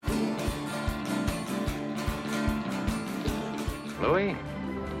Louis,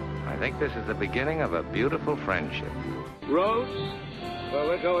 I think this is the beginning of a beautiful friendship. Roads? Where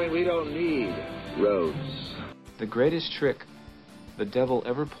we're going, we don't need roads. The greatest trick the devil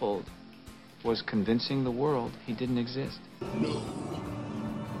ever pulled was convincing the world he didn't exist. No,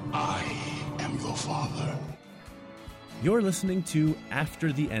 I am your father. You're listening to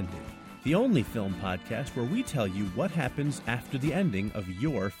After the Ending, the only film podcast where we tell you what happens after the ending of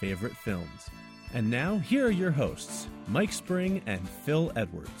your favorite films. And now, here are your hosts, Mike Spring and Phil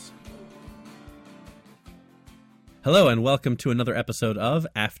Edwards. Hello, and welcome to another episode of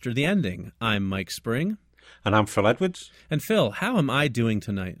After the Ending. I'm Mike Spring. And I'm Phil Edwards. And Phil, how am I doing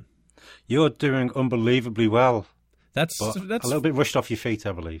tonight? You're doing unbelievably well. That's a little bit rushed off your feet,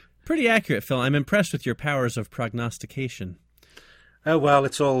 I believe. Pretty accurate, Phil. I'm impressed with your powers of prognostication. Oh, well,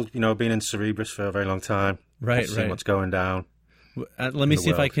 it's all, been in Cerebrus for a very long time. Right. What's going down. Let me see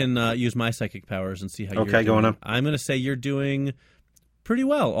if I can use my psychic powers and see how you're doing. Okay, go on then. I'm going to say you're doing pretty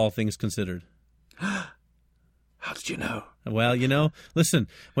well, all things considered. How did you know? Well, listen,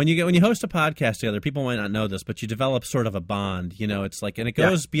 when you host a podcast together, people might not know this, but you develop sort of a bond. It's like, and it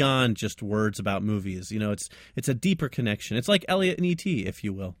goes beyond just words about movies. It's a deeper connection. It's like Elliot and E.T., if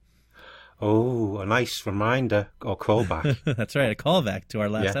you will. Oh, a nice reminder or callback. That's right, a callback to our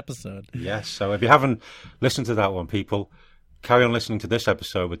last episode. Yes, so if you haven't listened to that one, people, carry on listening to this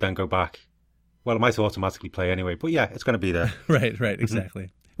episode, but then go back. Well, it might automatically play anyway, but yeah, it's going to be there. Right, exactly.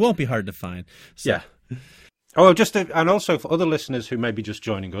 It won't be hard to find. So. Yeah. Oh, and also for other listeners who may be just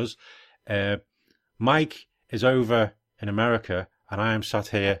joining us, Mike is over in America and I am sat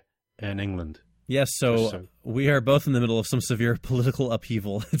here in England. Yes, so we are both in the middle of some severe political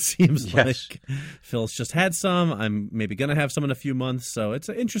upheaval, it seems like. Phil's just had some. I'm maybe going to have some in a few months, so it's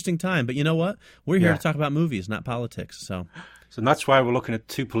an interesting time. But you know what? We're here to talk about movies, not politics. So that's why we're looking at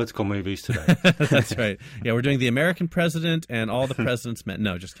two political movies today. That's right. Yeah, we're doing The American President and All the President's Men.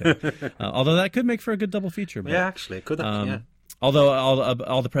 No, just kidding. Although that could make for a good double feature. But, yeah, actually, it could have, yeah. Although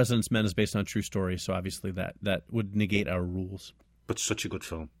All the President's Men is based on a true story, so obviously that would negate our rules. But such a good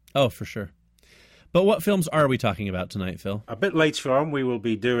film. Oh, for sure. But what films are we talking about tonight, Phil? A bit later on, we will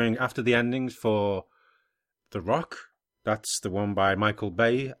be doing After the Endings for The Rock. That's the one by Michael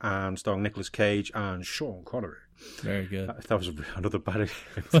Bay and starring Nicolas Cage and Sean Connery. Very good. That was another bad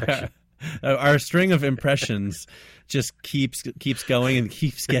impression. Our string of impressions just keeps going and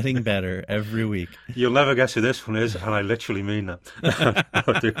keeps getting better every week. You'll never guess who this one is, and I literally mean that.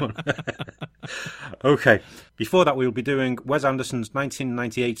 Okay. Before that, we'll be doing Wes Anderson's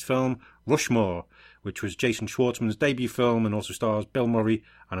 1998 film, Rushmore, which was Jason Schwartzman's debut film and also stars Bill Murray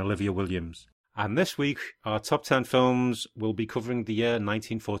and Olivia Williams. And this week, our top 10 films will be covering the year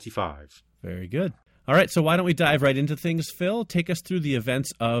 1945. Very good. All right, so why don't we dive right into things, Phil? Take us through the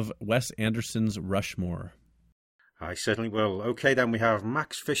events of Wes Anderson's Rushmore. I certainly will. Okay, then we have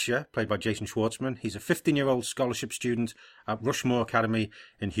Max Fisher, played by Jason Schwartzman. He's a 15-year-old scholarship student at Rushmore Academy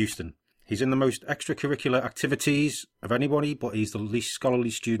in Houston. He's in the most extracurricular activities of anybody, but he's the least scholarly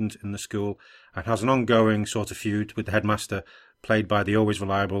student in the school and has an ongoing sort of feud with the headmaster, played by the always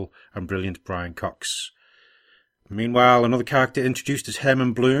reliable and brilliant Brian Cox. Meanwhile, another character introduced is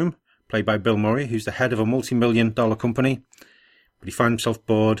Herman Bloom, played by Bill Murray, who's the head of a multi-million-dollar company. But he finds himself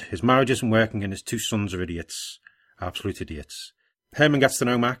bored, his marriage isn't working, and his two sons are idiots. Absolute idiots. Herman gets to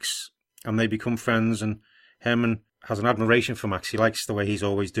know Max, and they become friends, and Herman has an admiration for Max. He likes the way he's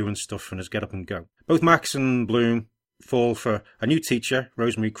always doing stuff and his get up and go. Both Max and Bloom fall for a new teacher,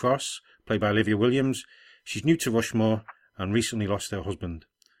 Rosemary Cross, played by Olivia Williams. She's new to Rushmore and recently lost her husband.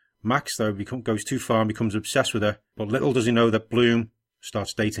 Max, though, goes too far and becomes obsessed with her, but little does he know that Bloom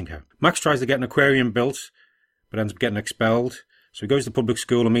starts dating her. Max tries to get an aquarium built, but ends up getting expelled. So he goes to public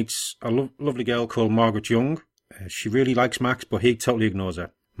school and meets a lovely girl called Margaret Young. She really likes Max, but he totally ignores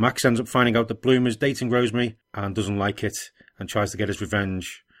her. Max ends up finding out that Bloom is dating Rosemary and doesn't like it and tries to get his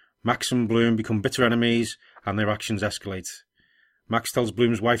revenge. Max and Bloom become bitter enemies and their actions escalate. Max tells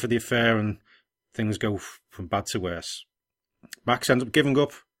Bloom's wife of the affair and things go from bad to worse. Max ends up giving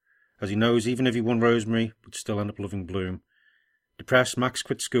up, as he knows even if he won Rosemary, would still end up loving Bloom. Depressed, Max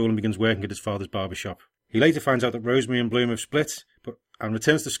quits school and begins working at his father's barbershop. He later finds out that Rosemary and Bloom have split, and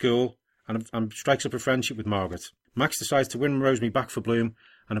returns to school and strikes up a friendship with Margaret. Max decides to win Rosemary back for Bloom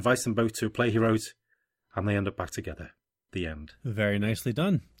and invites them both to a play he wrote, and they end up back together. The end. Very nicely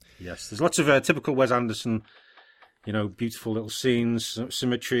done. Yes, there's lots of typical Wes Anderson, beautiful little scenes,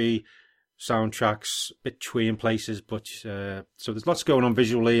 symmetry, soundtracks, a bit twee in places, but so there's lots going on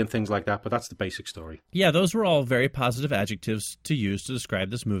visually and things like that, but that's the basic story. Yeah, those were all very positive adjectives to use to describe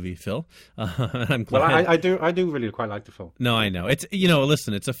this movie, Phil. I'm glad. Well, I do really quite like the film. No, I know. It's,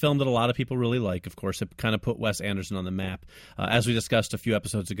 listen, it's a film that a lot of people really like. Of course, it kind of put Wes Anderson on the map. As we discussed a few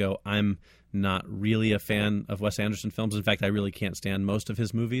episodes ago, I'm not really a fan of Wes Anderson films. In fact, I really can't stand most of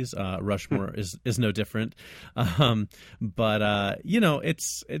his movies. Rushmore is no different. But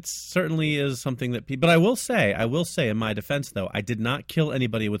it certainly is something that people... But I will say in my defense, though, I did not kill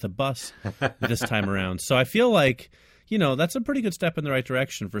anybody with a bus this time around. So I feel like... that's a pretty good step in the right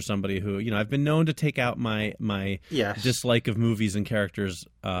direction for somebody who, I've been known to take out my dislike of movies and characters,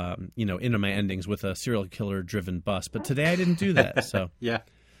 into my endings with a serial killer driven bus. But today I didn't do that. So yeah,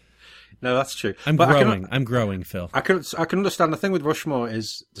 no, that's true. I'm growing, Phil. I can understand. The thing with Rushmore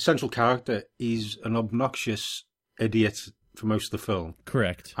is the central character. He's an obnoxious idiot for most of the film.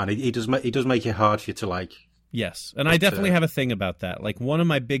 Correct. And he does make it hard for you to like. Yes, and I definitely have a thing about that. Like one of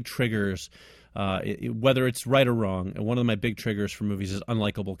my big triggers. Whether it's right or wrong, one of my big triggers for movies is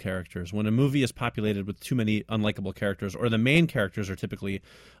unlikable characters. When a movie is populated with too many unlikable characters, or the main characters are typically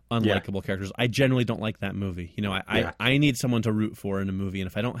unlikable characters, I generally don't like that movie. I need someone to root for in a movie, and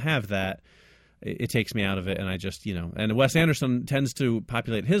if I don't have that, it takes me out of it, and I just, and Wes Anderson tends to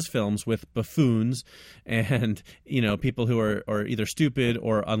populate his films with buffoons and, people who are either stupid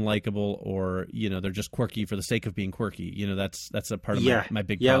or unlikable or, they're just quirky for the sake of being quirky. That's a part of my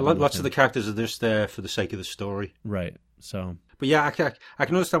big problem. Yeah, lots of the characters are just there for the sake of the story. Right, so... But yeah, I can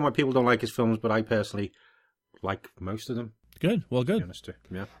understand why people don't like his films, but I personally like most of them. Good. Well, good.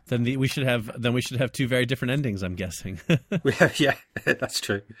 Yeah. Then we should have two very different endings, I'm guessing. Yeah, that's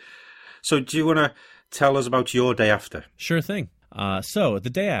true. So do you want to tell us about your day after? Sure thing. So the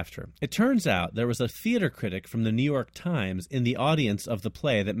day after, it turns out there was a theater critic from the New York Times in the audience of the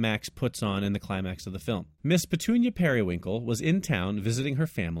play that Max puts on in the climax of the film. Miss Petunia Periwinkle was in town visiting her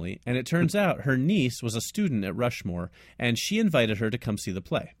family, and it turns out her niece was a student at Rushmore, and she invited her to come see the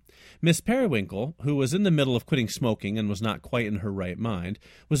play. Miss Periwinkle, who was in the middle of quitting smoking and was not quite in her right mind,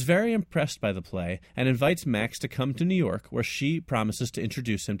 was very impressed by the play and invites Max to come to New York, where she promises to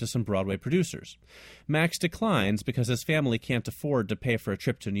introduce him to some Broadway producers. Max declines because his family can't afford to pay for a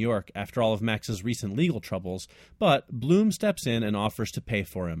trip to New York after all of Max's recent legal troubles, but Bloom steps in and offers to pay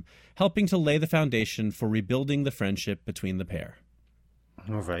for him, helping to lay the foundation for rebuilding the friendship between the pair.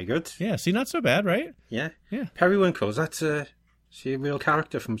 Oh, very good. Yeah, see, not so bad, right? Yeah. Periwinkle, is that... Is she a real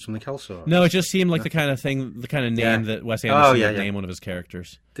character from something else? Or? No, it just seemed like the kind of name that Wes Anderson would name one of his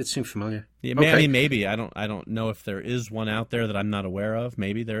characters. Did seem familiar. Yeah, okay. I mean, maybe. I don't know if there is one out there that I'm not aware of.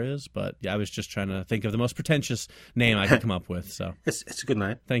 Maybe there is, but yeah, I was just trying to think of the most pretentious name I could come up with. So it's a good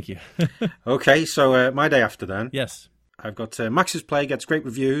name. Thank you. Okay, so my day after then. Yes. I've got Max's play gets great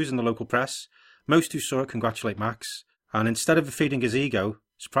reviews in the local press. Most who saw it congratulate Max, and instead of feeding his ego,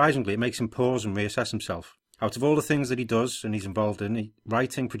 surprisingly, it makes him pause and reassess himself. Out of all the things that he does and he's involved in,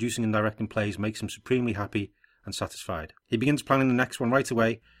 writing, producing and directing plays makes him supremely happy and satisfied. He begins planning the next one right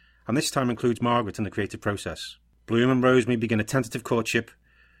away, and this time includes Margaret in the creative process. Bloom and Rosemary begin a tentative courtship.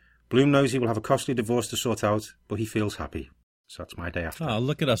 Bloom knows he will have a costly divorce to sort out, but he feels happy. So that's my day after. Oh,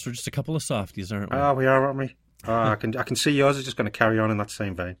 look at us. We're just a couple of softies, aren't we? Oh, we are, aren't we? Oh, I can see yours is just going to carry on in that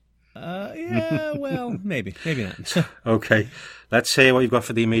same vein. Yeah, well, maybe not. Okay, let's hear what you've got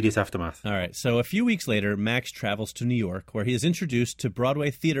for the immediate aftermath. All right, so a few weeks later, Max travels to New York, where he is introduced to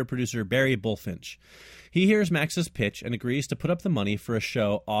Broadway theater producer Barry Bulfinch. He hears Max's pitch and agrees to put up the money for a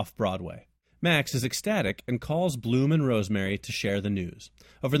show off-Broadway. Max is ecstatic and calls Bloom and Rosemary to share the news.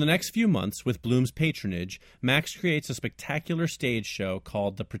 Over the next few months, with Bloom's patronage, Max creates a spectacular stage show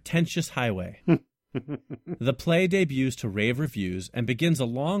called The Pretentious Highway. The play debuts to rave reviews and begins a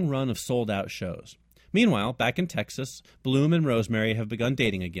long run of sold-out shows. Meanwhile, back in Texas, Bloom and Rosemary have begun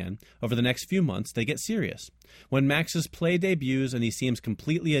dating again. Over the next few months, they get serious. When Max's play debuts and he seems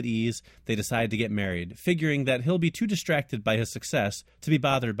completely at ease, they decide to get married, figuring that he'll be too distracted by his success to be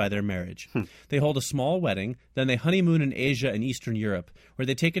bothered by their marriage. They hold a small wedding, then they honeymoon in Asia and Eastern Europe, where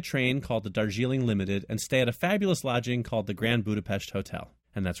they take a train called the Darjeeling Limited and stay at a fabulous lodging called the Grand Budapest Hotel.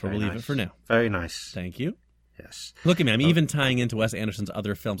 And that's where we'll leave it for now. Very nice. Thank you. Yes. Look at me. I'm even tying into Wes Anderson's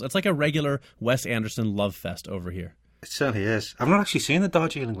other films. It's like a regular Wes Anderson love fest over here. It certainly is. I've not actually seen the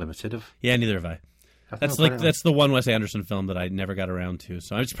Darjeeling Limited. Yeah, neither have I. That's the one Wes Anderson film that I never got around to.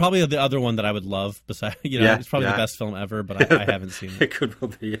 So it's probably the other one that I would love. Besides, it's probably the best film ever, but I haven't seen it. It could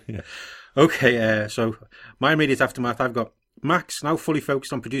well be. Yeah. Okay, so my immediate aftermath, I've got Max, now fully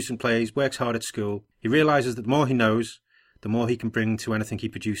focused on producing plays, works hard at school. He realises that the more he knows, the more he can bring to anything he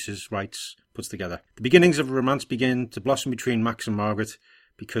produces, writes, puts together. The beginnings of a romance begin to blossom between Max and Margaret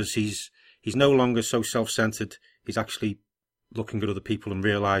because he's he's no longer so self-centered. He's actually looking at other people and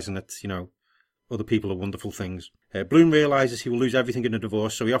realizing that, other people are wonderful things. Bloom realizes he will lose everything in a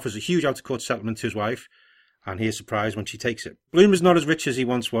divorce, so he offers a huge out-of-court settlement to his wife, and he is surprised when she takes it. Bloom is not as rich as he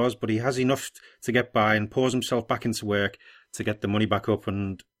once was, but he has enough to get by and pours himself back into work to get the money back up,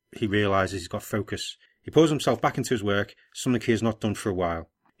 and he realizes he's got focus. He pours himself back into his work, something he has not done for a while.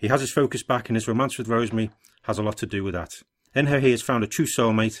 He has his focus back, and his romance with Rosemary has a lot to do with that. In her, he has found a true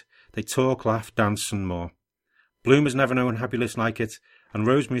soulmate. They talk, laugh, dance, and more. Bloom has never known happiness like it, and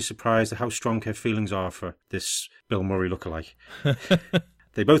Rosemary is surprised at how strong her feelings are for this Bill Murray lookalike.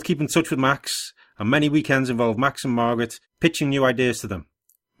 They both keep in touch with Max, and many weekends involve Max and Margaret pitching new ideas to them.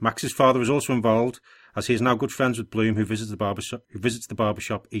 Max's father is also involved, as he is now good friends with Bloom, who visits the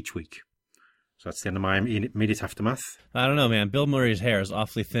barbershop each week. So that's the end of my immediate aftermath. I don't know, man. Bill Murray's hair is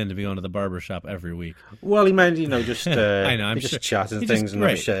awfully thin to be going to the barbershop every week. Well, he might, just I know, I'm just sure. chat and things and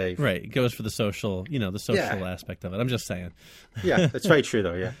have a shave. Right. It goes for the social, aspect of it. I'm just saying. Yeah, that's very true,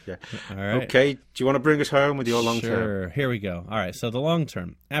 though. Yeah. All right. Okay. Do you want to bring us home with your long term? Sure. Here we go. All right. So the long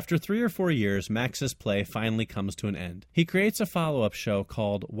term. After 3 or 4 years, Max's play finally comes to an end. He creates a follow-up show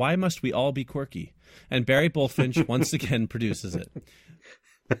called Why Must We All Be Quirky? And Barry Bullfinch once again produces it.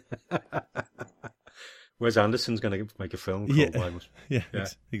 Wes Anderson's going to make a film called Why Must... Yeah,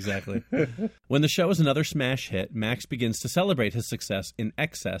 exactly. When the show is another smash hit, Max begins to celebrate his success in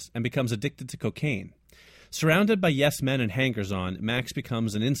excess and becomes addicted to cocaine. Surrounded by yes men and hangers-on, Max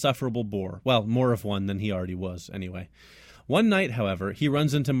becomes an insufferable bore. Well, more of one than he already was, anyway. One night, however, he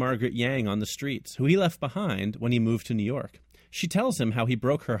runs into Margaret Yang on the streets, who he left behind when he moved to New York. She tells him how he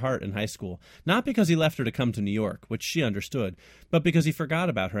broke her heart in high school, not because he left her to come to New York, which she understood, but because he forgot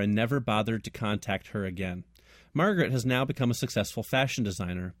about her and never bothered to contact her again. Margaret has now become a successful fashion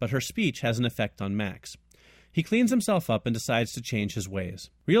designer, but her speech has an effect on Max. He cleans himself up and decides to change his ways.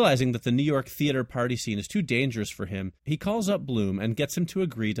 Realizing that the New York theater party scene is too dangerous for him, he calls up Bloom and gets him to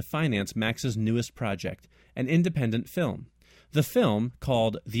agree to finance Max's newest project, an independent film. The film,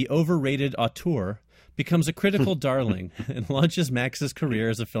 called The Overrated Auteur, becomes a critical darling and launches Max's career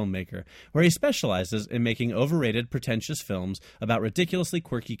as a filmmaker, where he specializes in making overrated, pretentious films about ridiculously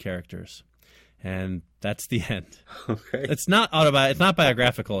quirky characters. And that's the end. Okay. It's not it's not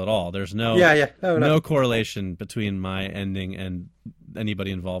biographical at all. There's no no correlation between my ending and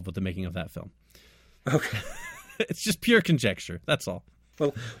anybody involved with the making of that film. Okay. It's just pure conjecture. That's all.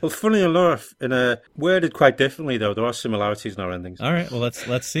 Well, funny enough, worded quite differently, though. There are similarities in our endings. All right, well, let's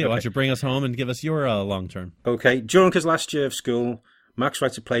see. Okay. Why don't you bring us home and give us your long term? Okay. During his last year of school, Max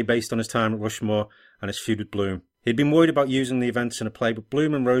writes a play based on his time at Rushmore and his feud with Bloom. He'd been worried about using the events in a play, but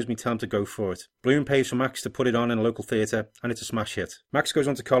Bloom and Rosemary tell him to go for it. Bloom pays for Max to put it on in a local theatre, and it's a smash hit. Max goes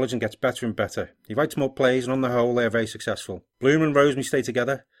on to college and gets better and better. He writes more plays, and on the whole, they are very successful. Bloom and Rosemary stay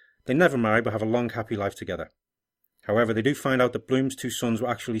together. They never marry, but have a long, happy life together. However, they do find out that Bloom's 2 sons were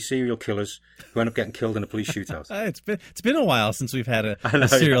actually serial killers who end up getting killed in a police shootout. It's been a while since we've had a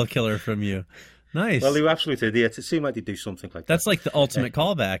serial killer from you. Nice. Well, they were absolute idiots. It seemed like they'd do something like that. That's like the ultimate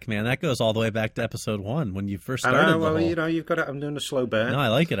callback, man. That goes all the way back to episode 1 when you first started. You've got it. I'm doing a slow burn. No, I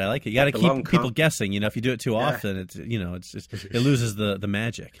like it. You got to keep people guessing. If you do it too often, it loses the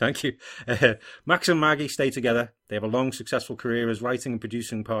magic. Thank you. Max and Maggie stay together. They have a long, successful career as writing and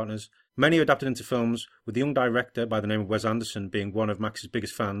producing partners. Many are adapted into films, with the young director by the name of Wes Anderson being one of Max's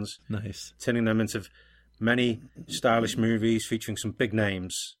biggest fans. Nice. Turning them into many stylish movies featuring some big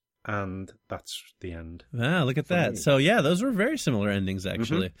names. And that's the end. Wow, look at that. So, yeah, those were very similar endings,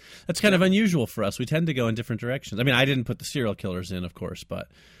 actually. Mm-hmm. That's kind of unusual for us. We tend to go in different directions. I mean, I didn't put the serial killers in, of course, but,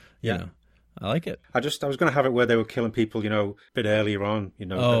 you know, I like it. I was going to have it where they were killing people, a bit earlier on,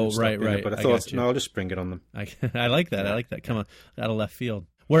 Oh, right. But I thought, no, I'll just spring it on them. I like that. Yeah. I like that. Come on, out of left field.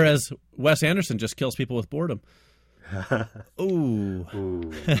 Whereas Wes Anderson just kills people with boredom.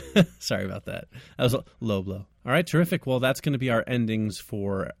 Ooh. Sorry about that. That was a low blow. All right, terrific. Well, that's going to be our endings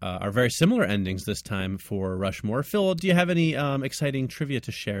for our very similar endings this time for Rushmore. Phil, do you have any exciting trivia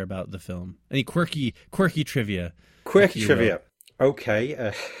to share about the film? Any quirky trivia? Quirky trivia.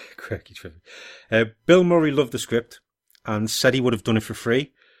 Okay, quirky trivia. Bill Murray loved the script and said he would have done it for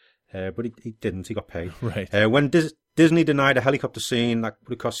free, but he didn't. He got paid. Right. When Disney denied a helicopter scene that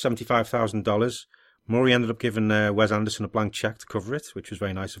would have cost $75,000, Murray ended up giving Wes Anderson a blank check to cover it, which was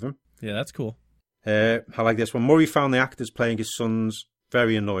very nice of him. Yeah, that's cool. I like this one. Murray found the actors playing his sons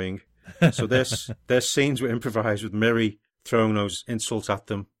very annoying. So their scenes were improvised with Murray throwing those insults at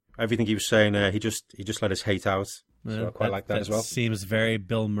them. Everything he was saying, he just let his hate out. So I quite like that as well. Seems very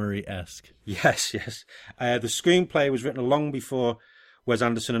Bill Murray-esque. Yes. The screenplay was written long before Wes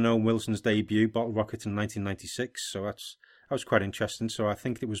Anderson and Owen Wilson's debut, Bottle Rocket, in 1996. So that was quite interesting. So I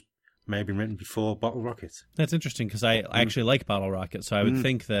think it was may have been written before Bottle Rocket. That's interesting because I actually like Bottle Rocket, so I would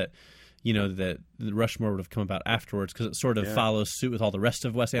think that, that Rushmore would have come about afterwards because it sort of follows suit with all the rest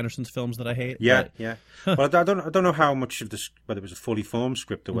of Wes Anderson's films that I hate. Yeah, but... yeah. Well, I don't know how much of this, whether it was a fully formed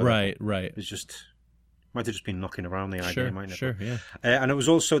script or whether right. it was just, might have just been knocking around the idea, Sure, mightn't it? sure, yeah. And it was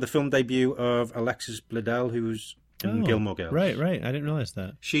also the film debut of Alexis Bledel, who's in Gilmore Girls. Right. I didn't realize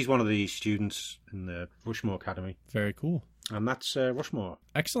that. She's one of the students in the Rushmore Academy. Very cool. And that's Rushmore.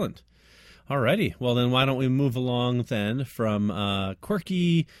 Excellent. Alrighty. Well, then why don't we move along then from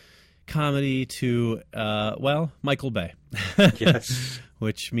quirky comedy to, Michael Bay. Yes.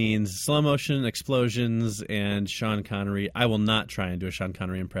 Which means slow motion, explosions, and Sean Connery. I will not try and do a Sean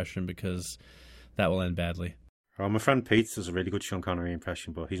Connery impression because that will end badly. Well, my friend Pete does a really good Sean Connery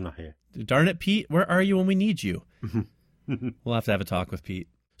impression, but he's not here. Darn it, Pete. Where are you when we need you? We'll have to have a talk with Pete.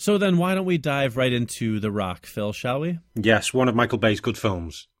 So then why don't we dive right into The Rock, Phil, shall we? Yes, one of Michael Bay's good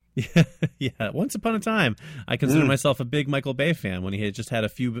films. Yeah. Once upon a time, I considered myself a big Michael Bay fan when he had just had a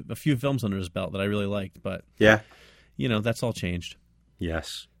few films under his belt that I really liked. But, that's all changed.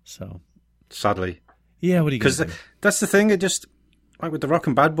 Yes. So. Sadly. Yeah, what are you going to do? Because that's the thing, it just, like with The Rock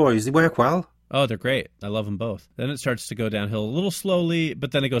and Bad Boys, they work well. Oh, they're great. I love them both. Then it starts to go downhill a little slowly,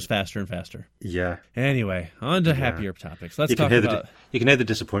 but then it goes faster and faster. Yeah. Anyway, on to happier topics. Let's talk about... You can hear the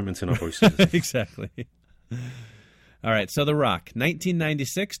disappointment in our voices. Exactly. All right, so The Rock,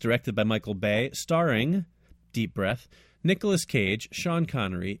 1996, directed by Michael Bay, starring, deep breath, Nicolas Cage, Sean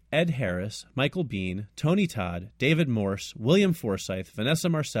Connery, Ed Harris, Michael Biehn, Tony Todd, David Morse, William Forsythe, Vanessa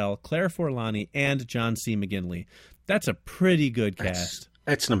Marcel, Claire Forlani, and John C. McGinley. That's a pretty good cast.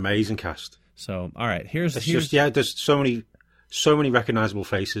 It's an amazing cast. So, all right, here's there's so many recognizable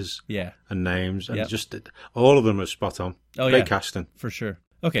faces and names, and just all of them are spot on. Great casting. For sure.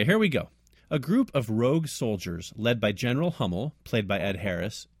 Okay, here we go. A group of rogue soldiers, led by General Hummel, played by Ed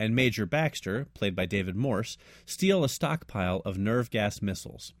Harris, and Major Baxter, played by David Morse, steal a stockpile of nerve gas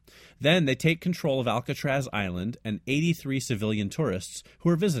missiles. Then they take control of Alcatraz Island and 83 civilian tourists who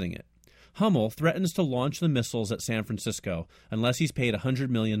are visiting it. Hummel threatens to launch the missiles at San Francisco unless he's paid $100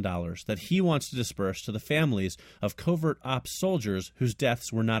 million that he wants to disperse to the families of covert ops soldiers whose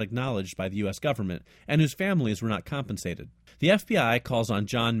deaths were not acknowledged by the U.S. government and whose families were not compensated. The FBI calls on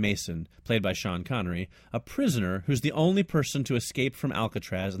John Mason, played by Sean Connery, a prisoner who's the only person to escape from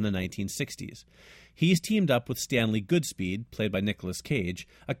Alcatraz in the 1960s. He's teamed up with Stanley Goodspeed, played by Nicolas Cage,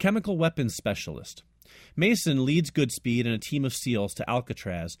 a chemical weapons specialist. Mason leads Goodspeed and a team of SEALs to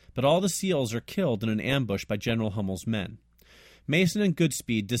Alcatraz, but all the SEALs are killed in an ambush by General Hummel's men. Mason and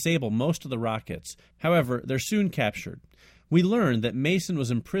Goodspeed disable most of the rockets. However, they're soon captured. We learn that Mason was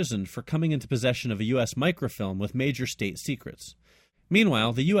imprisoned for coming into possession of a U.S. microfilm with major state secrets.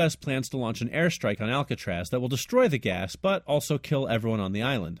 Meanwhile, the U.S. plans to launch an airstrike on Alcatraz that will destroy the gas, but also kill everyone on the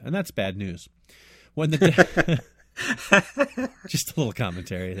island, and that's bad news. When the just a little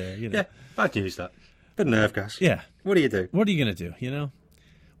commentary there, Yeah, bad news that. Bit of nerve gas. Yeah. What do you do? What are you going to do,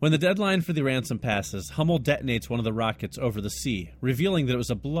 When the deadline for the ransom passes, Hummel detonates one of the rockets over the sea, revealing that it was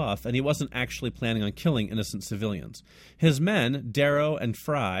a bluff and he wasn't actually planning on killing innocent civilians. His men, Darrow and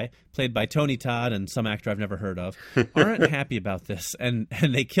Fry, played by Tony Todd and some actor I've never heard of, aren't happy about this, and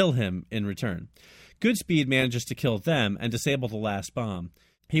they kill him in return. Goodspeed manages to kill them and disable the last bomb.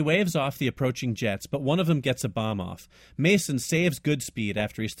 He waves off the approaching jets, but one of them gets a bomb off. Mason saves Goodspeed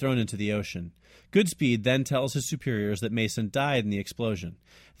after he's thrown into the ocean. Goodspeed then tells his superiors that Mason died in the explosion.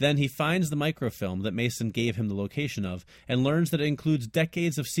 Then he finds the microfilm that Mason gave him the location of and learns that it includes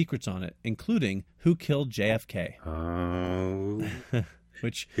decades of secrets on it, including who killed JFK. Oh.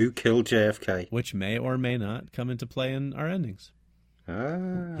 Who killed JFK? Which may or may not come into play in our endings.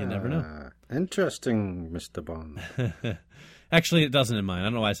 You never know. Interesting, Mr. Bond. Actually, it doesn't in mine. I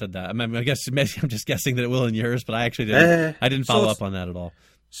don't know why I said that. I guess maybe I'm just guessing that it will in yours, but I actually didn't. I didn't follow up on that at all.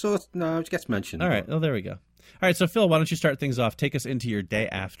 So, no, it gets mentioned. All right. Oh, there we go. All right. So, Phil, why don't you start things off? Take us into your day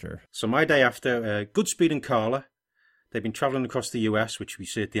after. So, my day after, Goodspeed and Carla, they've been traveling across the US, which we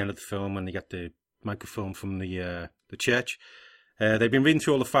see at the end of the film when they get the microfilm from the church. They've been reading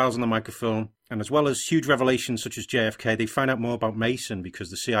through all the files on the microfilm, and as well as huge revelations such as JFK, they find out more about Mason because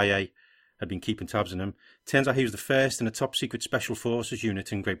the CIA had been keeping tabs on him. Turns out he was the first in a top-secret Special Forces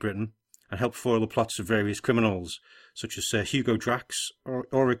unit in Great Britain and helped foil the plots of various criminals, such as Sir Hugo Drax,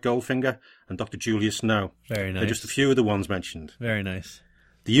 Auric Goldfinger, and Dr. Julius Snow. Very nice. They're just a few of the ones mentioned. Very nice.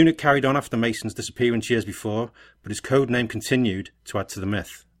 The unit carried on after Mason's disappearance years before, but his code name continued to add to the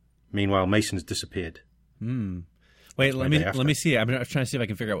myth. Meanwhile, Mason's disappeared. Wait, let me see. I'm trying to see if I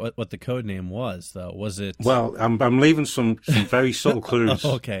can figure out what the code name was, though. Was it? Well, I'm leaving some very subtle clues.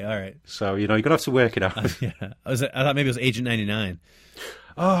 Okay, all right. So you're gonna have to work it out. Yeah, I thought maybe it was Agent 99.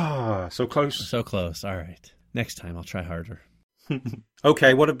 Ah, so close. So close. All right. Next time I'll try harder.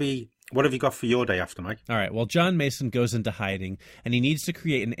 Okay, what have you got for your day after, Mike? All right, well, John Mason goes into hiding, and he needs to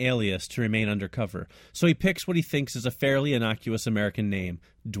create an alias to remain undercover. So he picks what he thinks is a fairly innocuous American name,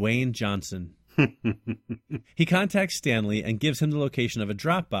 Dwayne Johnson. He contacts Stanley and gives him the location of a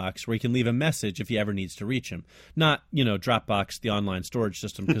Dropbox where he can leave a message if he ever needs to reach him. Not, Dropbox, the online storage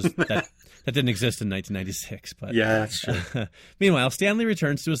system, because that didn't exist in 1996. But Yeah, that's true. Meanwhile, Stanley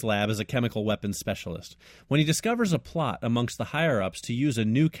returns to his lab as a chemical weapons specialist. When he discovers a plot amongst the higher-ups to use a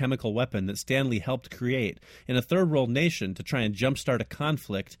new chemical weapon that Stanley helped create in a third-world nation to try and jumpstart a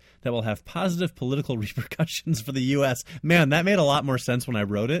conflict that will have positive political repercussions for the U.S., man, that made a lot more sense when I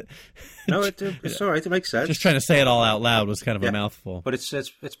wrote it. No, it's all right. It makes sense. Just trying to say it all out loud was kind of a mouthful. But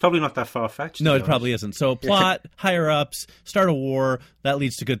it's probably not that far-fetched. No, it probably isn't. So plot, higher-ups, start a war, that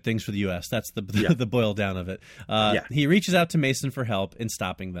leads to good things for the U.S. That's the boil down of it. He reaches out to Mason for help in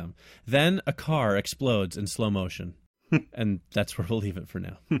stopping them. Then a car explodes in slow motion. And that's where we'll leave it for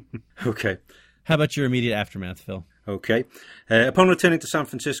now. Okay. How about your immediate aftermath, Phil? Okay. Upon returning to San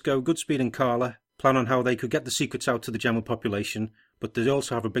Francisco, Goodspeed and Carla plan on how they could get the secrets out to the general population, but they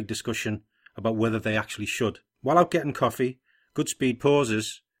also have a big discussion about whether they actually should. While out getting coffee, Goodspeed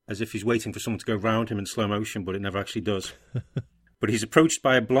pauses as if he's waiting for someone to go round him in slow motion, but it never actually does. But he's approached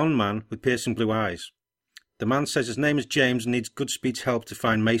by a blonde man with piercing blue eyes. The man says his name is James and needs Goodspeed's help to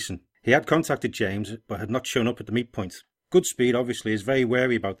find Mason. He had contacted James, but had not shown up at the meet point. Goodspeed, obviously, is very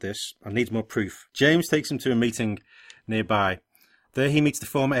wary about this and needs more proof. James takes him to a meeting nearby. There he meets the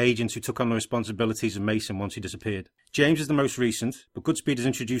former agents who took on the responsibilities of Mason once he disappeared. James is the most recent, but Goodspeed is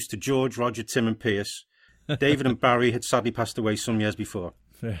introduced to George, Roger, Tim and Pierce. David and Barry had sadly passed away some years before.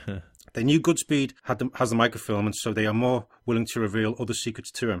 They knew Goodspeed has the microfilm, and so they are more willing to reveal other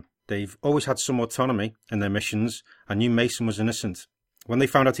secrets to him. They've always had some autonomy in their missions and knew Mason was innocent. When they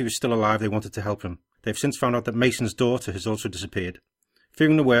found out he was still alive, they wanted to help him. They've since found out that Mason's daughter has also disappeared.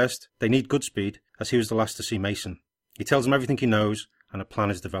 Fearing the worst, they need Goodspeed, as he was the last to see Mason. He tells them everything he knows, and a plan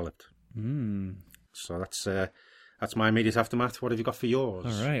is developed. So that's my immediate aftermath. What have you got for yours?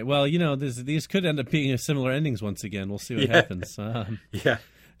 All right. Well, these could end up being similar endings once again. We'll see what happens. Yeah.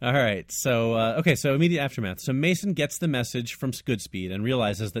 All right. So, so immediate aftermath. So Mason gets the message from Goodspeed and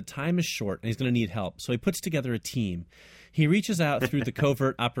realizes that time is short and he's going to need help. So he puts together a team. He reaches out through the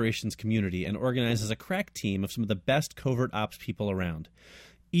covert operations community and organizes a crack team of some of the best covert ops people around.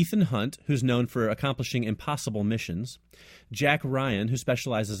 Ethan Hunt, who's known for accomplishing impossible missions. Jack Ryan, who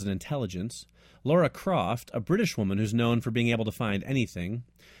specializes in intelligence. Laura Croft, a British woman who's known for being able to find anything.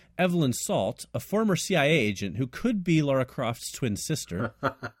 Evelyn Salt, a former CIA agent who could be Laura Croft's twin sister.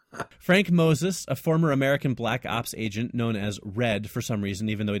 Frank Moses, a former American Black Ops agent known as Red for some reason,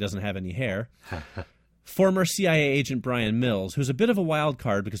 even though he doesn't have any hair. Former CIA agent Brian Mills, who's a bit of a wild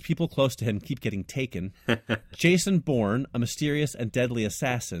card because people close to him keep getting taken. Jason Bourne, a mysterious and deadly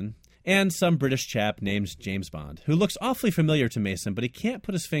assassin. And some British chap named James Bond, who looks awfully familiar to Mason, but he can't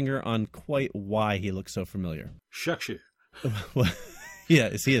put his finger on quite why he looks so familiar. Shucksy. Yeah,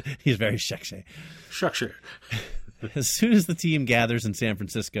 he's very sexy. Shucksy. As soon as the team gathers in San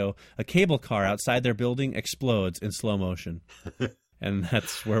Francisco, a cable car outside their building explodes in slow motion. And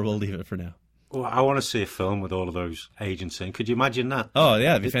that's where we'll leave it for now. Well, I want to see a film with all of those agents in. Could you imagine that? Oh,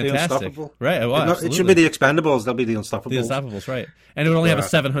 yeah, it'd be fantastic. The Unstoppable. Right, well, it should be the Expendables. They'll be the Unstoppables. The Unstoppables, right. And it would only have a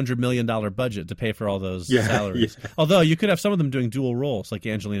 $700 million budget to pay for all those salaries. Yeah. Although you could have some of them doing dual roles, like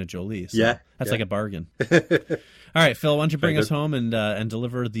Angelina Jolie. So that's like a bargain. All right, Phil, why don't you bring us home and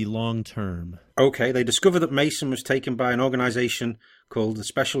deliver the long term? Okay, they discover that Mason was taken by an organization called the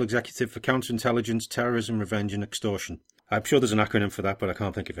Special Executive for Counterintelligence, Terrorism, Revenge and Extortion. I'm sure there's an acronym for that, but I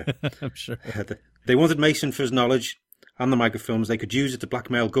can't think of it. I'm sure. They wanted Mason for his knowledge and the microfilms. They could use it to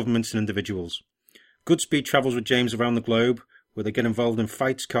blackmail governments and individuals. Goodspeed travels with James around the globe, where they get involved in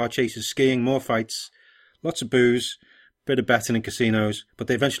fights, car chases, skiing, more fights, lots of booze, bit of betting in casinos, but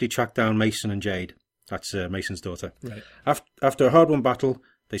they eventually track down Mason and Jade. That's Mason's daughter. Right. After a hard-won battle,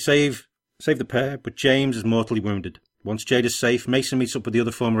 they save the pair, but James is mortally wounded. Once Jade is safe, Mason meets up with the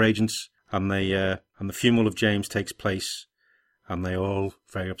other former agents, and the funeral of James takes place, and they're all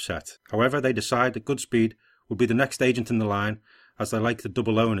very upset. However, they decide that Goodspeed will be the next agent in the line, as they like the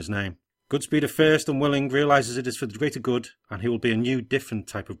double O in his name. Goodspeed, at first unwilling, realises it is for the greater good, and he will be a new, different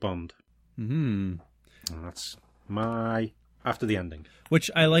type of Bond. And that's my after the ending. Which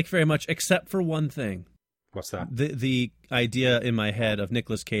I like very much, except for one thing. What's that? The idea in my head of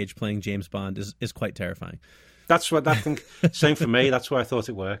Nicolas Cage playing James Bond is quite terrifying. That's what I think. Same for me. That's why I thought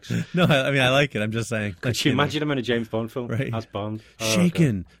it works. No, I mean, I like it. I'm just saying. Could you imagine him in a James Bond film as Bond?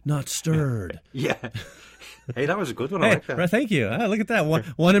 Shaken, not stirred. Yeah. Hey, that was a good one. I like that. Thank you. Look at that.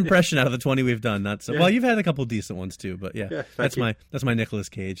 One impression out of the 20 we've done. Not so well. You've had a couple decent ones too, but that's my Nicolas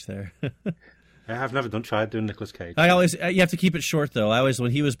Cage there. I've never tried doing Nicolas Cage. You have to keep it short though.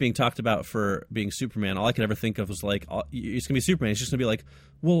 When he was being talked about for being Superman, all I could ever think of was like, it's gonna be Superman. It's just gonna be like,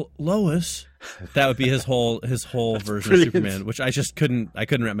 well, Lois. That would be his whole version brilliant. of Superman, which I couldn't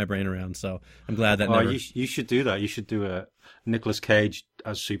wrap my brain around. So I'm glad that. You should do that. You should do a Nicolas Cage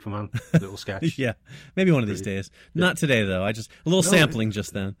as Superman little sketch. Yeah, maybe one of these days. Not today though. A little sampling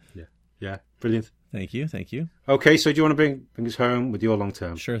just then. Yeah, brilliant. Thank you. Okay, so do you want to bring us home with your long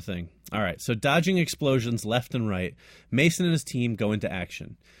term? Sure thing. All right, so dodging explosions left and right, Mason and his team go into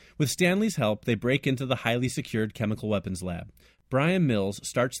action. With Stanley's help, they break into the highly secured chemical weapons lab. Brian Mills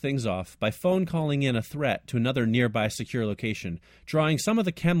starts things off by phone calling in a threat to another nearby secure location, drawing some of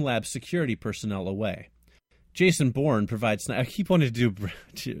the chem lab's security personnel away. Jason Bourne provides... I keep wanting to do...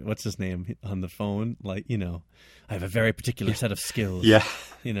 What's his name on the phone? Like, I have a very particular set of skills. Yeah.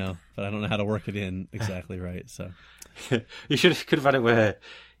 But I don't know how to work it in exactly right, so... You could have had it where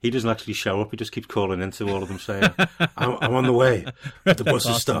he doesn't actually show up. He just keeps calling into all of them saying, I'm on the way. The bus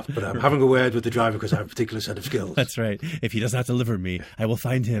has stopped, but I'm having a word with the driver because I have a particular set of skills. That's right. If he does not deliver me, I will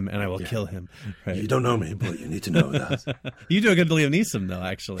find him and I will kill him. Right. You don't know me, but you need to know that. You do a good Liam Neeson, though,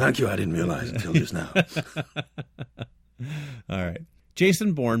 actually. Thank you. I didn't realize until just now. All right.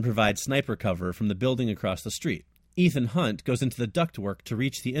 Jason Bourne provides sniper cover from the building across the street. Ethan Hunt goes into the ductwork to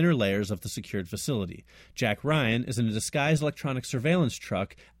reach the inner layers of the secured facility. Jack Ryan is in a disguised electronic surveillance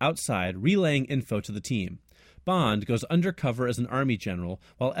truck outside relaying info to the team. Bond goes undercover as an army general,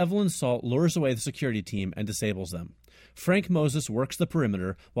 while Evelyn Salt lures away the security team and disables them. Frank Moses works the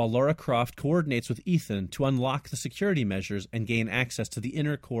perimeter, while Laura Croft coordinates with Ethan to unlock the security measures and gain access to the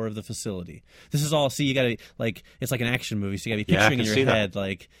inner core of the facility. This is all, you gotta, it's like an action movie, so you gotta be picturing in your head,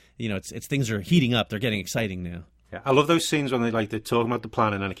 it's things are heating up, they're getting exciting now. Yeah, I love those scenes when they're talking about the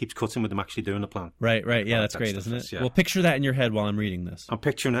plan and then it keeps cutting with them actually doing the plan. Right. Yeah, that's great, isn't it? Yeah. Well, picture that in your head while I'm reading this. I'm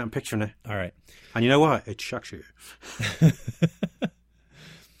picturing it. All right. And you know what? It shocks you.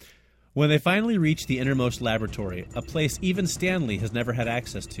 When they finally reach the innermost laboratory, a place even Stanley has never had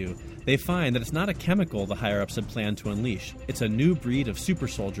access to, they find that it's not a chemical the higher-ups had planned to unleash. It's a new breed of super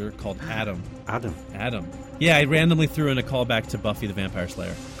soldier called Adam. Adam. Yeah, I randomly threw in a callback to Buffy the Vampire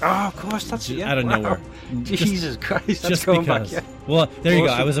Slayer. Oh, of course, that's out of nowhere. Jesus Christ, that's just going because. back. Yeah. Well, there you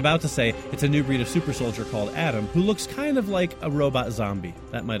go. I was about to say it's a new breed of super soldier called Adam, who looks kind of like a robot zombie.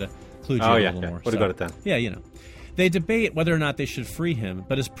 That might have clued you a little more. Would have got it then. Yeah, They debate whether or not they should free him,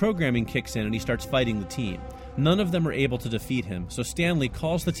 but his programming kicks in and he starts fighting the team. None of them are able to defeat him, so Stanley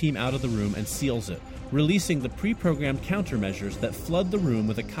calls the team out of the room and seals it, releasing the pre-programmed countermeasures that flood the room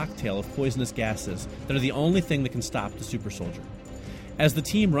with a cocktail of poisonous gases that are the only thing that can stop the super soldier. As the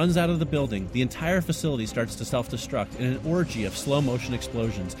team runs out of the building, the entire facility starts to self-destruct in an orgy of slow-motion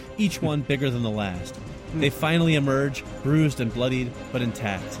explosions, each one bigger than the last. They finally emerge, bruised and bloodied, but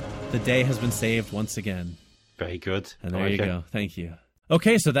intact. The day has been saved once again. Very good. And there you go. Thank you.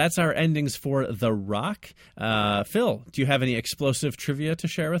 Okay, so that's our endings for The Rock. Phil, do you have any explosive trivia to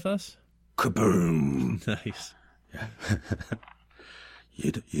share with us? Kaboom! Nice. Yeah.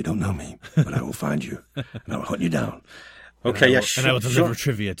 You don't know me, but I will find you, and I will hunt you down. Okay, and I will deliver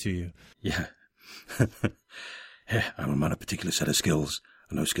trivia to you. Yeah. I'm a man of a particular set of skills,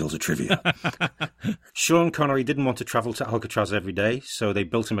 and those skills are trivia. Sean Connery didn't want to travel to Alcatraz every day, so they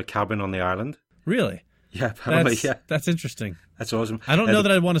built him a cabin on the island. Really? Yeah, apparently, That's interesting. That's awesome. I don't know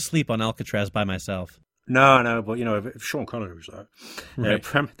that I'd want to sleep on Alcatraz by myself. No, but, if Sean Connery was there. Right.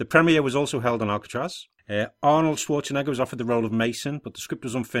 The premiere was also held on Alcatraz. Arnold Schwarzenegger was offered the role of Mason, but the script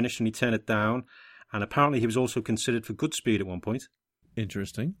was unfinished and he turned it down. And apparently he was also considered for Goodspeed at one point.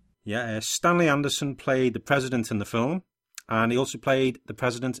 Interesting. Yeah, Stanley Anderson played the president in the film, and he also played the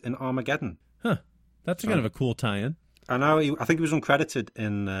president in Armageddon. Huh. That's kind of a cool tie-in. I know. I think he was uncredited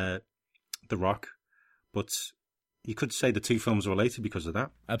in The Rock, but you could say the two films are related because of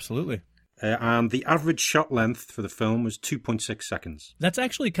that. Absolutely. And the average shot length for the film was 2.6 seconds. That's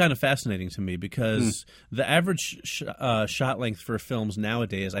actually kind of fascinating to me because the average shot length for films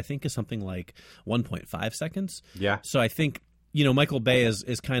nowadays, I think, is something like 1.5 seconds. Yeah. So I think, Michael Bay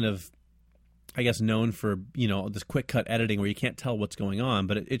is kind of, I guess, known for, this quick cut editing where you can't tell what's going on.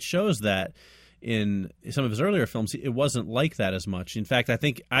 But it shows that in some of his earlier films, it wasn't like that as much. In fact, I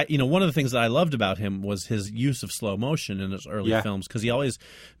think one of the things that I loved about him was his use of slow motion in his early films, because he always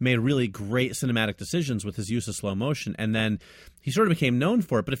made really great cinematic decisions with his use of slow motion, and then he sort of became known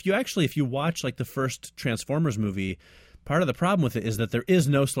for it. But if you watch like the first Transformers movie, Part of the problem with it is that there is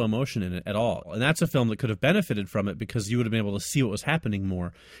no slow motion in it at all. And that's a film that could have benefited from it because you would have been able to see what was happening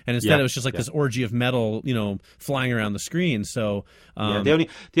more. And instead it was just like this orgy of metal, flying around the screen. So the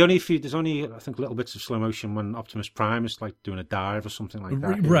only few, there's only, I think, little bits of slow motion when Optimus Prime is like doing a dive or something like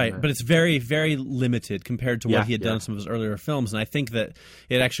that. Right, but it's very, very limited compared to what he had done in some of his earlier films. And I think that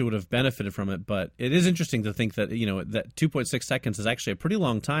it actually would have benefited from it. But it is interesting to think that, that 2.6 seconds is actually a pretty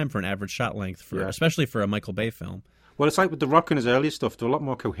long time for an average shot length, especially for a Michael Bay film. Well, it's like with The Rock and his earlier stuff, they're a lot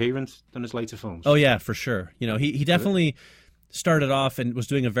more coherent than his later films. Oh, yeah, for sure. He definitely started off and was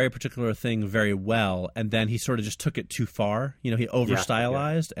doing a very particular thing very well, and then he sort of just took it too far. He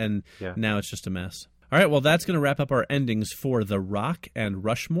over-stylized, and now it's just a mess. All right, well, that's going to wrap up our endings for The Rock and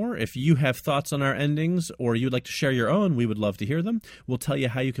Rushmore. If you have thoughts on our endings or you'd like to share your own, we would love to hear them. We'll tell you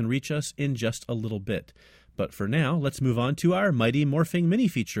how you can reach us in just a little bit. But for now, let's move on to our Mighty Morphing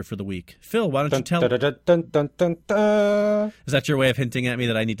mini-feature for the week. Phil, why don't you tell... Is that your way of hinting at me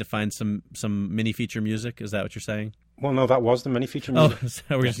that I need to find some mini-feature music? Is that what you're saying? Well, no, that was the mini-feature music. Oh,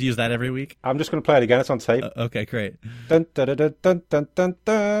 so we're just use that every week? I'm just going to play it again. It's on tape. Okay, great. Dun, dun, dun, dun, dun, dun,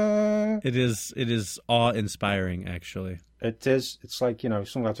 dun. It is awe-inspiring, actually. It is. It's like,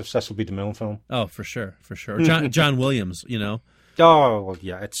 something out of Cecil B. DeMille film. Oh, for sure, for sure. John Williams, Oh, well,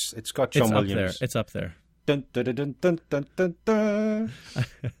 yeah, it's got John Williams. It's up there. Dun, dun, dun, dun, dun, dun, dun.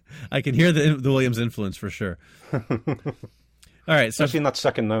 I can hear the Williams influence for sure. All right, especially in that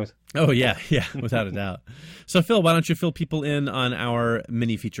second note. Oh yeah, without a doubt. So Phil, why don't you fill people in on our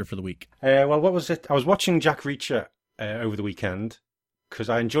mini feature for the week? Well, what was it? I was watching Jack Reacher over the weekend because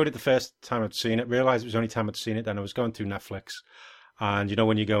I enjoyed it the first time I'd seen it. Realised it was the only time I'd seen it. Then I was going through Netflix. And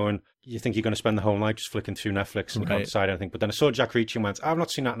when you're going, you think you're going to spend the whole night just flicking through Netflix and you can't decide anything. But then I saw Jack Reacher and went, I've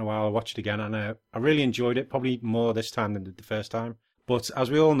not seen that in a while. I'll watch it again. And I really enjoyed it, probably more this time than the first time. But as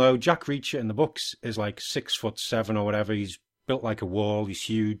we all know, Jack Reacher in the books is like 6'7" or whatever. He's built like a wall. He's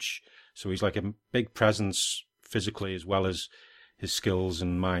huge. So he's like a big presence physically as well as his skills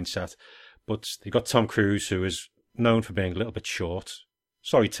and mindset. But you've got Tom Cruise, who is known for being a little bit short.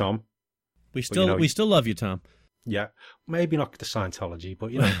 Sorry, Tom. We still love you, Tom. Yeah, maybe not the Scientology,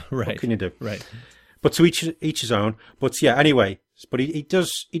 but right. What can you do? Right. But to each his own. But yeah, anyway, but he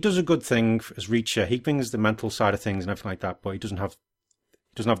does a good thing as Reacher. He brings the mental side of things and everything like that, but he doesn't have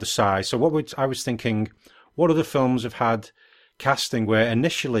the size. So I was thinking, what other films have had casting where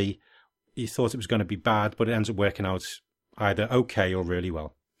initially you thought it was going to be bad, but it ends up working out either okay or really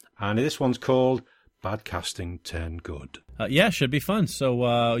well? And this one's called Bad Casting Turned Good. Yeah, should be fun.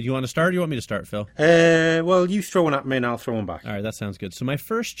 So you want to start or you want me to start, Phil? Well, you throw one at me and I'll throw one back. All right, that sounds good. So my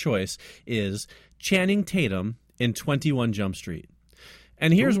first choice is Channing Tatum in 21 Jump Street.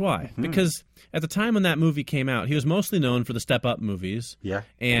 And here's why. Because at the time when that movie came out, he was mostly known for the Step Up movies. Yeah.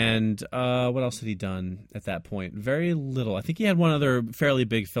 And what else had he done at that point? Very little. I think he had one other fairly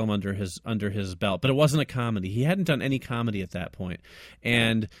big film under his belt, but it wasn't a comedy. He hadn't done any comedy at that point.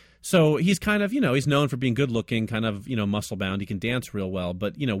 And so he's kind of, he's known for being good looking, kind of, muscle bound. He can dance real well,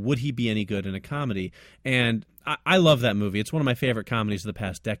 but, would he be any good in a comedy? And I love that movie. It's one of my favorite comedies of the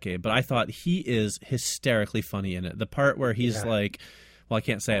past decade, but I thought he is hysterically funny in it. The part where he's like, well, I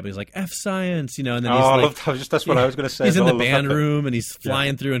can't say it, but he's like, F science, and then he's that's what I was going to say. He's in the band room, and he's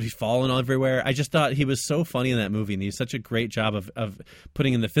flying through, and he's falling everywhere. I just thought he was so funny in that movie, and he's such a great job of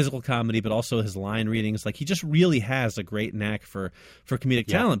putting in the physical comedy, but also his line readings. Like, he just really has a great knack for comedic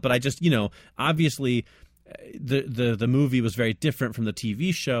talent. But I just, obviously, the movie was very different from the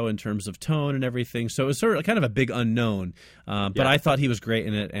TV show in terms of tone and everything. So it was sort of kind of a big unknown. But I thought he was great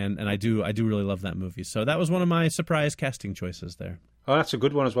in it, and I do really love that movie. So that was one of my surprise casting choices there. Oh, that's a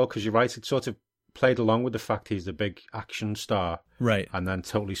good one as well, because you're right. It sort of played along with the fact he's the big action star. Right. And then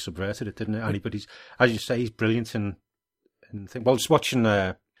totally subverted it, didn't it? But he's, as you say, he's brilliant in well, just watching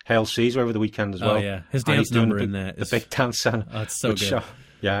Hail Caesar over the weekend as well. Oh, yeah. His dance number in that is... The big dance. Oh, it's so good.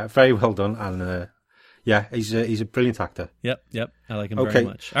 Yeah, very well done. And yeah, he's a brilliant actor. Yep. I like him very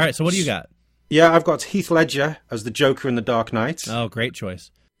much. All right, so what do you got? Yeah, I've got Heath Ledger as the Joker in The Dark Knight. Oh, great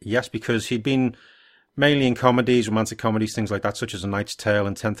choice. Yes, because he'd been mainly in comedies, romantic comedies, things like that, such as A Knight's Tale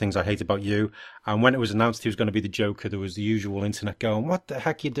and 10 Things I Hate About You. And when it was announced he was going to be the Joker, there was the usual internet going, what the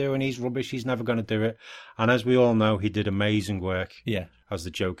heck are you doing? He's rubbish. He's never going to do it. And as we all know, he did amazing work as the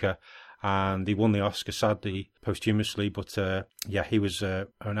Joker. And he won the Oscar, sadly, posthumously. But he was an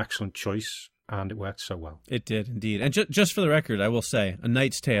excellent choice. And it worked so well. It did, indeed. And just for the record, I will say, A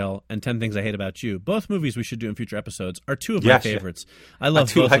Knight's Tale and 10 Things I Hate About You, both movies we should do in future episodes, are two of my favorites. Yeah. I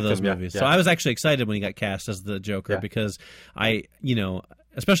love both of those movies. So I was actually excited when he got cast as the Joker because I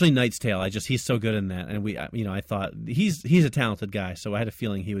especially Knight's Tale. He's so good in that, and I thought he's a talented guy, so I had a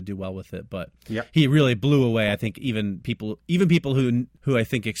feeling he would do well with it. But he really blew away. I think even people who I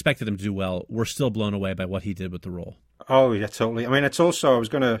think expected him to do well were still blown away by what he did with the role. Oh yeah, totally. I mean, it's also I was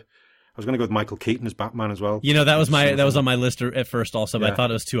gonna go with Michael Keaton as Batman as well. That was on my list at first also, but I thought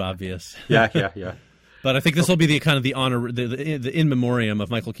it was too obvious. Yeah. But I think this will be the kind of the honor, the in memoriam of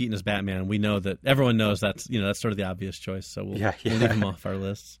Michael Keaton as Batman. We know that everyone knows that's sort of the obvious choice. So we'll leave him off our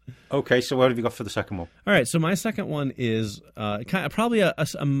lists. Okay, so what have you got for the second one? All right, so my second one is probably a I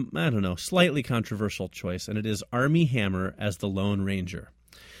don't know, slightly controversial choice, and it is Armie Hammer as the Lone Ranger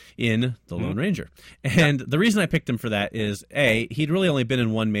in The Lone Ranger. And the reason I picked him for that is, A, he'd really only been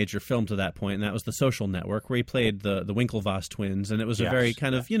in one major film to that point, and that was The Social Network, where he played the Winklevoss twins, and it was a very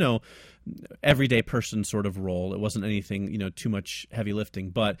kind of, everyday person sort of role. It wasn't anything, too much heavy lifting.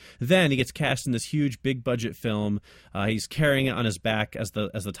 But then he gets cast in this huge, big budget film. He's carrying it on his back as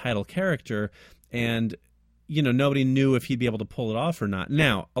the title character, and nobody knew if he'd be able to pull it off or not.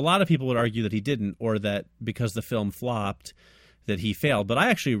 Now, a lot of people would argue that he didn't, or that because the film flopped, that he failed, but I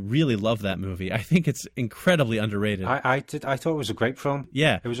actually really love that movie. I think it's incredibly underrated. I thought it was a great film.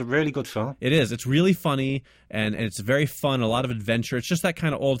 Yeah. It was a really good film. It is. It's really funny, and it's very fun, a lot of adventure. It's just that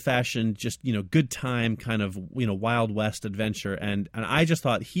kind of old-fashioned, just, good time kind of, Wild West adventure, and I just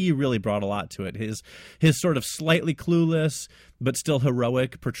thought he really brought a lot to it. His sort of slightly clueless but still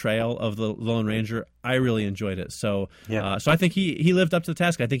heroic portrayal of the Lone Ranger, I really enjoyed it. So so I think he lived up to the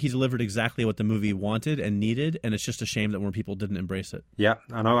task. I think he delivered exactly what the movie wanted and needed, and it's just a shame that more people didn't embrace it. Yeah,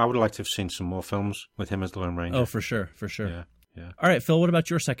 I know. I would like to have seen some more films with him as the Lone Ranger. Oh, for sure. Yeah. All right, Phil, what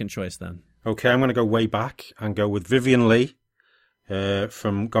about your second choice then? Okay, I'm going to go way back and go with Vivien Leigh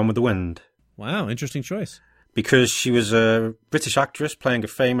from Gone with the Wind. Wow, interesting choice. Because she was a British actress playing a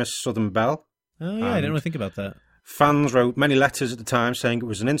famous Southern belle. Oh, yeah, I didn't really think about that. Fans wrote many letters at the time saying it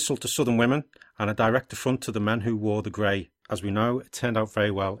was an insult to Southern women and a direct affront to the men who wore the grey. As we know, it turned out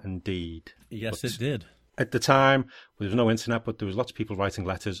very well indeed. Yes, it did. At the time, there was no internet, but there was lots of people writing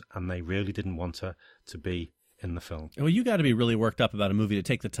letters, and they really didn't want her to be in the film. Well, you got to be really worked up about a movie to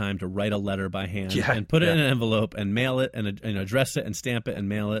take the time to write a letter by hand and put it in an envelope and mail it and address it and stamp it and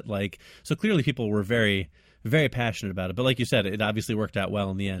mail it. So clearly people were very, very passionate about it. But like you said, it obviously worked out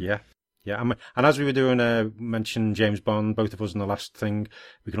well in the end. Yeah. And as we were doing, mention James Bond, both of us in the last thing,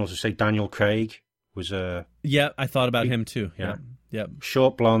 we can also say Daniel Craig was a... Yeah, I thought about him too. Yeah.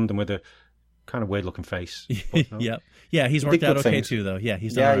 Short, blonde, and with a kind of weird-looking face. But, no. Yeah, he's worked out okay too, though. Yeah,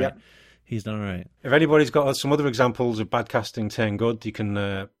 he's done all right. He's done all right. If anybody's got some other examples of bad casting turn good, you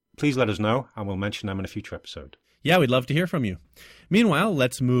can please let us know, and we'll mention them in a future episode. Yeah, we'd love to hear from you. Meanwhile,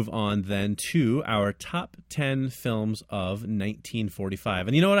 let's move on then to our top 10 films of 1945.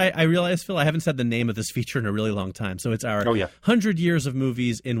 And you know what I realized, Phil? I haven't said the name of this feature in a really long time. So it's our 100 Years of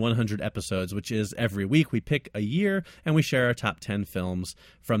Movies in 100 Episodes, which is every week we pick a year and we share our top 10 films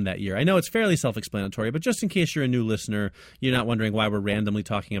from that year. I know it's fairly self-explanatory, but just in case you're a new listener, you're not wondering why we're randomly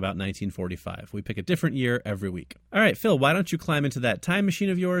talking about 1945. We pick a different year every week. All right, Phil, why don't you climb into that time machine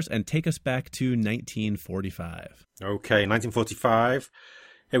of yours and take us back to 1945. Okay, 1945.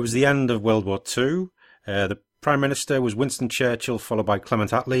 It was the end of World War II. The Prime Minister was Winston Churchill, followed by Clement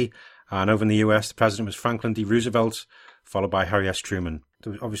Attlee. And over in the US, the President was Franklin D. Roosevelt, followed by Harry S. Truman.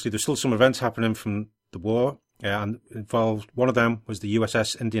 Obviously, there's still some events happening from the war. And involved, one of them was the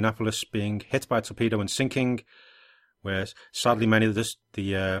USS Indianapolis being hit by a torpedo and sinking, where sadly many of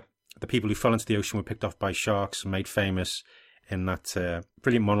the people who fell into the ocean were picked off by sharks and made famous in that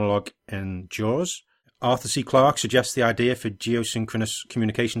brilliant monologue in Jaws. Arthur C. Clarke suggests the idea for geosynchronous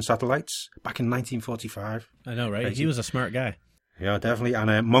communication satellites back in 1945. I know, right? He was a smart guy. Yeah, definitely.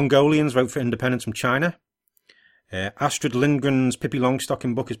 And Mongolians wrote for independence from China. Astrid Lindgren's Pippi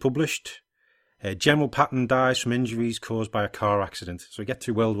Longstocking book is published. General Patton dies from injuries caused by a car accident. So he gets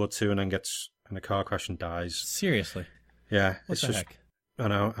through World War II and then gets in a car crash and dies. Seriously? Yeah. What the heck? I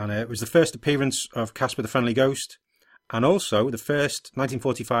know. And it was the first appearance of Casper the Friendly Ghost. And also,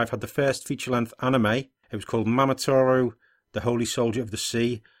 1945 had the first feature-length anime. It was called Mamoru, the Holy Soldier of the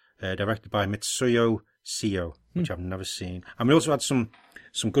Sea, directed by Mitsuyo Seo, which I've never seen. And we also had some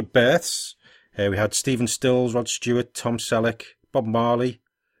good births. We had Stephen Stills, Rod Stewart, Tom Selleck, Bob Marley,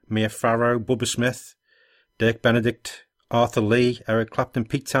 Mia Farrow, Bubba Smith, Dirk Benedict, Arthur Lee, Eric Clapton,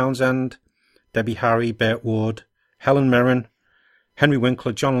 Pete Townsend, Debbie Harry, Burt Ward, Helen Mirren, Henry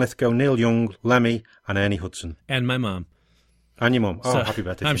Winkler, John Lithgow, Neil Young, Lemmy, and Ernie Hudson. And my mom. And your mom. Oh, happy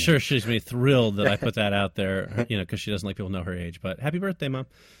birthday. I'm sure she's going to be thrilled that I put that out there, because she doesn't like people to know her age. But happy birthday, Mom.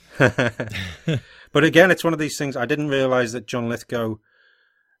 But again, it's one of these things. I didn't realize that John Lithgow,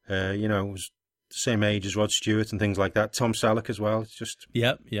 was same age as Rod Stewart and things like that. Tom Selleck as well. It's just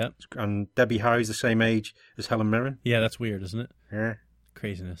Yep. and Debbie Harry's the same age as Helen Mirren. Yeah, that's weird, isn't it? Yeah,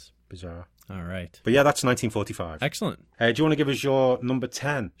 Craziness. bizarre. All right. But yeah, that's 1945. Excellent. Do you want to give us your number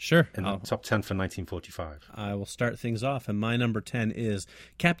 10 Sure. in the top 10 for 1945? I will start things off, and my number 10 is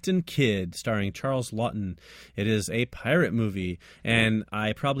Captain Kidd, starring Charles Laughton. It is a pirate movie, and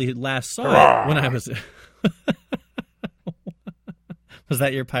I probably last saw it when I was... Was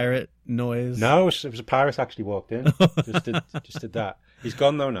that your pirate noise? No, it was a pirate actually walked in. just did that. He's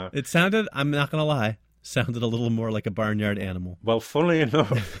gone though now. It sounded, I'm not going to lie, sounded a little more like a barnyard animal. Well, funnily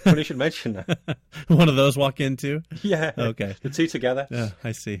enough, funny you should mention that. One of those walk in too? Yeah. Okay. The two together. Yeah,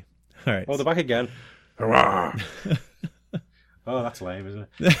 I see. All right. Oh, they're back again. Hurrah! Oh, that's lame, isn't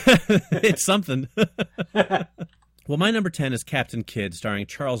it? It's something. Well, my number 10 is Captain Kidd, starring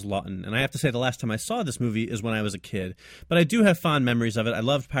Charles Laughton. And I have to say, the last time I saw this movie is when I was a kid. But I do have fond memories of it. I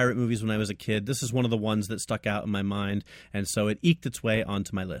loved pirate movies when I was a kid. This is one of the ones that stuck out in my mind. And so it eked its way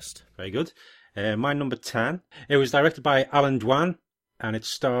onto my list. Very good. My number 10. It was directed by Alan Dwan, and it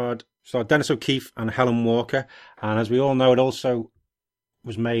starred Dennis O'Keefe and Helen Walker. And as we all know, it also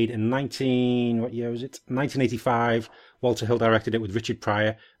was made in 1985. Walter Hill directed it with Richard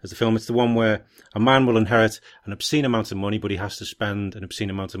Pryor as the film. It's the one where a man will inherit an obscene amount of money, but he has to spend an obscene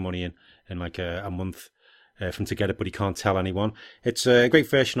amount of money in like a month for him to get it, but he can't tell anyone. It's a great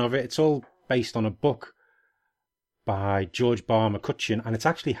version of it. It's all based on a book by George Barr McCutcheon, and it's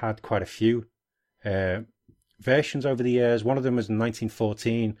actually had quite a few versions over the years. One of them was in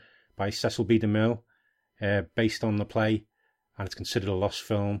 1914 by Cecil B. DeMille, based on the play, and it's considered a lost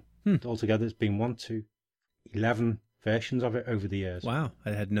film. Altogether, there's been 11 versions of it over the years. Wow, I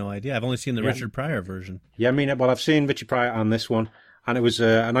had no idea. I've only seen the Richard Pryor version. Yeah, I mean, well, I've seen Richard Pryor on this one, and it was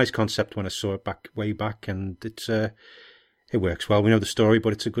a nice concept when I saw it way back, and it works well. We know the story,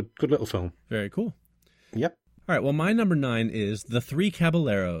 but it's a good little film. Very cool. Yep. All right, well, my number 9 is The Three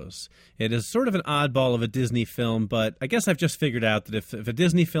Caballeros. It is sort of an oddball of a Disney film, but I guess I've just figured out that if a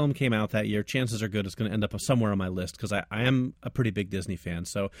Disney film came out that year, chances are good it's going to end up somewhere on my list, because I am a pretty big Disney fan.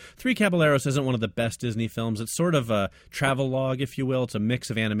 So Three Caballeros isn't one of the best Disney films. It's sort of a travelogue, if you will. It's a mix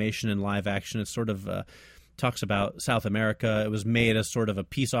of animation and live action. It's sort of... talks about South America. It was made as sort of a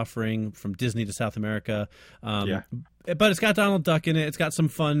peace offering from Disney to South America. But it's got Donald Duck in it. It's got some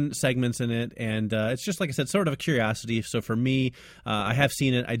fun segments in it. And it's just, like I said, sort of a curiosity. So for me, I have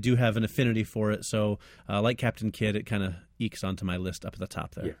seen it. I do have an affinity for it. So like Captain Kidd, it kind of ekes onto my list up at the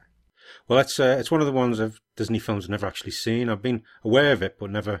top there. Yeah. Well, it's one of the ones of Disney films I've never actually seen. I've been aware of it,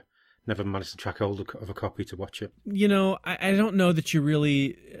 but never managed to track hold of a copy to watch it. You know, I don't know that you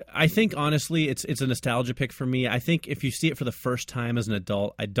really... I think, honestly, it's a nostalgia pick for me. I think if you see it for the first time as an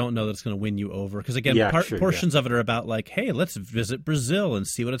adult, I don't know that it's going to win you over. Because, again, portions of it are about, like, hey, let's visit Brazil and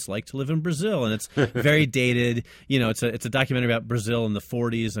see what it's like to live in Brazil. And it's very dated. You know, it's a documentary about Brazil in the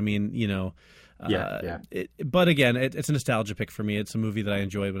 40s. I mean, you know... But again, it's a nostalgia pick for me. It's a movie that I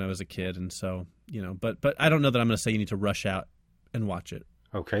enjoyed when I was a kid. And so, you know... But I don't know that I'm going to say you need to rush out and watch it.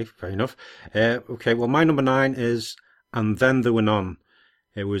 Okay, fair enough. Okay, well, my number 9 is And Then There Were None.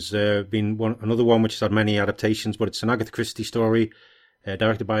 It was another one which has had many adaptations, but it's an Agatha Christie story,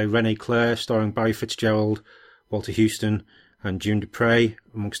 directed by René Clair, starring Barry Fitzgerald, Walter Houston, and June Dupree,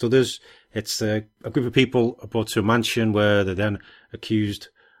 amongst others. It's a group of people are brought to a mansion where they're then accused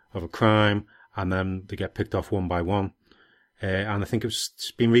of a crime, and then they get picked off one by one. And I think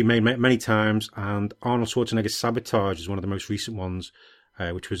it's been remade many times, and Arnold Schwarzenegger's Sabotage is one of the most recent ones.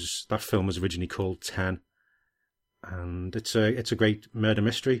 That film was originally called 10, and it's a great murder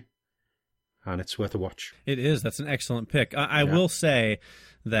mystery, and it's worth a watch. It is. That's an excellent pick. I will say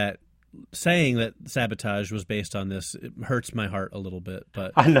that saying that Sabotage was based on this, it hurts my heart a little bit.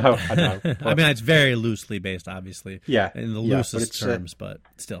 But I know. I mean, it's very loosely based, obviously. Yeah, in the loosest terms, but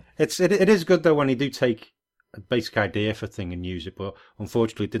still, it is good though when you do take a basic idea for a thing and use it. But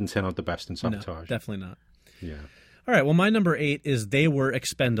unfortunately, it didn't turn out the best in Sabotage. No, definitely not. Yeah. All right, well, my number 8 is They Were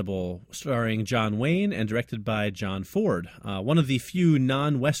Expendable, starring John Wayne and directed by John Ford. One of the few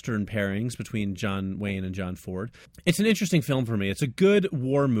non-Western pairings between John Wayne and John Ford. It's an interesting film for me. It's a good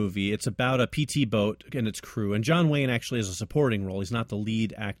war movie. It's about a PT boat and its crew, and John Wayne actually has a supporting role. He's not the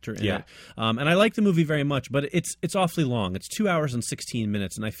lead actor in it. And I like the movie very much, but it's awfully long. It's 2 hours and 16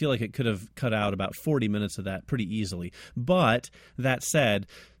 minutes, and I feel like it could have cut out about 40 minutes of that pretty easily. But that said,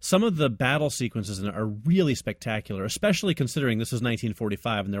 some of the battle sequences in it are really spectacular, especially considering this is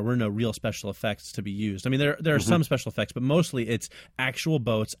 1945 and there were no real special effects to be used. I mean, there are some special effects, but mostly it's actual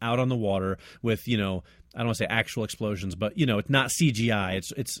boats out on the water with, you know, I don't want to say actual explosions, but, you know, it's not CGI.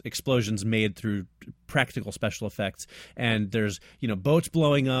 It's explosions made through practical special effects, and there's boats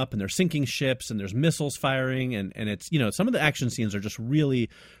blowing up, and they're sinking ships, and there's missiles firing, and it's some of the action scenes are just really,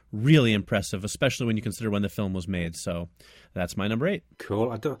 really impressive, especially when you consider when the film was made. So that's my number 8.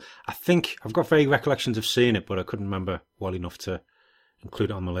 Cool. I think I've got vague recollections of seeing it, but I couldn't remember well enough to include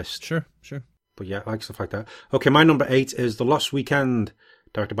it on the list. Sure. But yeah, I like stuff like that. Okay, my number 8 is The Lost Weekend,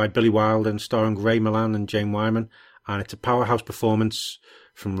 directed by Billy Wilder and starring Ray Milland and Jane Wyman. And it's a powerhouse performance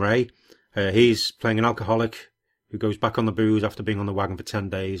from Ray. He's playing an alcoholic who goes back on the booze after being on the wagon for 10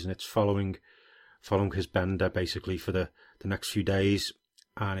 days, and it's following his bender basically for the next few days.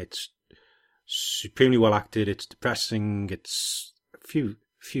 And it's supremely well acted. It's depressing. It's a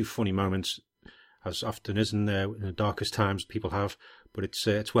few funny moments, as often is in the darkest times people have. But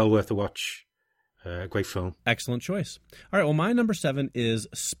it's well worth a watch. Great film. Excellent choice. All right, well, my number 7 is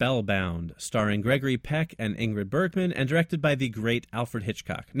Spellbound, starring Gregory Peck and Ingrid Bergman, and directed by the great Alfred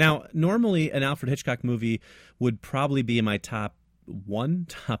Hitchcock. Now, normally an Alfred Hitchcock movie would probably be in my top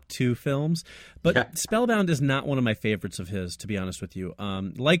 2 films, but Spellbound is not one of my favorites of his, to be honest with you.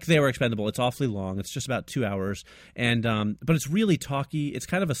 Like They Were Expendable, it's awfully long. It's just about 2 hours, and but it's really talky. It's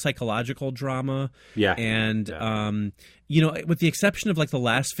kind of a psychological drama. Yeah. And with the exception of like the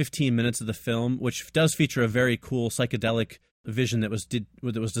last 15 minutes of the film, which does feature a very cool psychedelic vision that was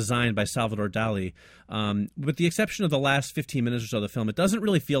designed by Salvador Dali. With the exception of the last 15 minutes or so of the film, it doesn't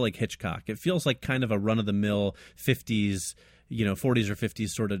really feel like Hitchcock. It feels like kind of a run-of-the-mill 50s, 40s or 50s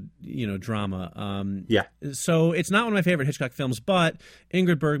sort of, drama. So it's not one of my favorite Hitchcock films, but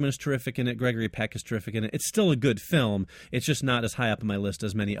Ingrid Bergman is terrific in it. Gregory Peck is terrific in it. It's still a good film. It's just not as high up on my list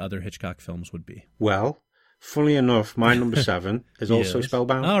as many other Hitchcock films would be. Well, funnily enough, my number 7 is also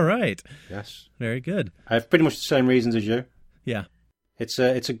Spellbound. All right. Yes. Very good. I have pretty much the same reasons as you. Yeah. It's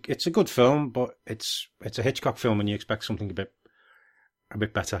a good film, but it's a Hitchcock film and you expect something a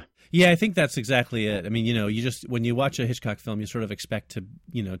bit better. Yeah, I think that's exactly it. I mean, you just when you watch a Hitchcock film, you sort of expect to,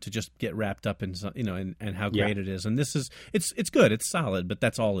 to just get wrapped up in, and how great it is. And this is it's good, it's solid, but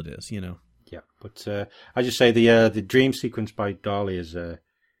that's all it is, Yeah, but I just say the dream sequence by Dali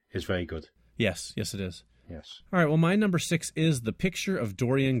is very good. Yes, it is. Yes. All right, well, my number 6 is The Picture of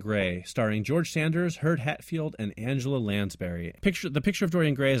Dorian Gray, starring George Sanders, Herb Hatfield, and Angela Lansbury. The Picture of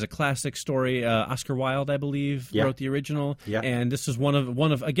Dorian Gray is a classic story. Oscar Wilde, I believe, wrote the original. Yeah. And this is one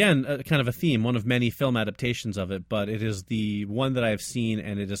of again, kind of a theme, one of many film adaptations of it, but it is the one that I've seen,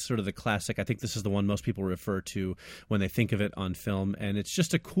 and it is sort of the classic. I think this is the one most people refer to when they think of it on film, and it's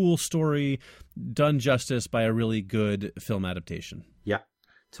just a cool story done justice by a really good film adaptation. Yeah.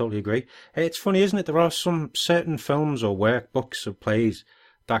 Totally agree. It's funny, isn't it? There are some certain films or workbooks or plays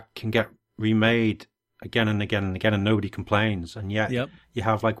that can get remade again and again and again, and nobody complains. And yet you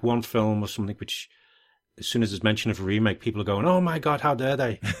have like one film or something which, as soon as there's mention of a remake, people are going, "Oh my God, how dare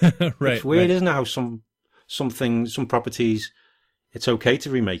they?" Right. It's weird, isn't it? How some properties, it's okay to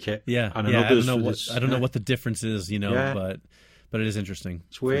remake it. Yeah. And others, I don't know what the difference is, but it is interesting.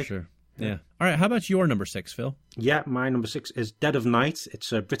 It's weird. For sure. Yeah. All right. How about your number 6, Phil? Yeah, my number 6 is Dead of Night.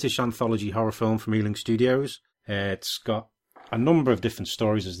 It's a British anthology horror film from Ealing Studios. It's got a number of different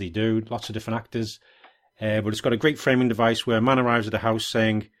stories, as they do, lots of different actors. But it's got a great framing device where a man arrives at a house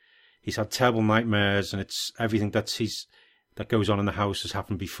saying he's had terrible nightmares, and it's everything that goes on in the house has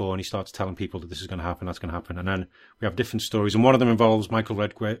happened before, and he starts telling people that this is going to happen, that's going to happen. And then we have different stories, and one of them involves Michael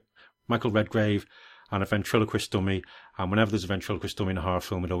Redgrave and a ventriloquist dummy. And whenever there's a ventriloquist dummy in a horror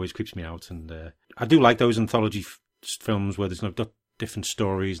film, it always creeps me out. And I do like those anthology films where there's different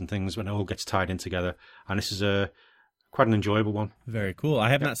stories and things when it all gets tied in together. And this is quite an enjoyable one. Very cool. I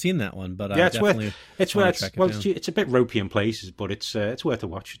have not seen that one, but yeah, it's a bit ropey in places, but it's worth a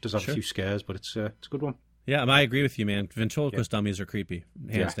watch. It does have a few scares, but it's a good one. Yeah, I agree with you, man. Ventriloquist dummies are creepy,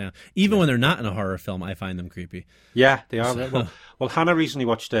 hands down. Even when they're not in a horror film, I find them creepy. Yeah, they are. Well, Hannah recently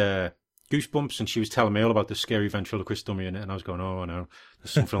watched Goosebumps, and she was telling me all about the scary ventriloquist dummy in it, and I was going, "Oh no,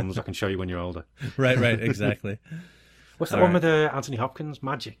 there's some films I can show you when you're older." Right, exactly. What's that one with Anthony Hopkins?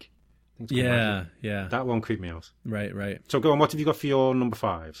 Magic. Yeah. That one creeped me out. Right. So go on, what have you got for your number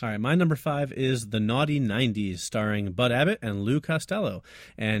 5? All right, my number 5 is The Naughty 90s, starring Bud Abbott and Lou Costello.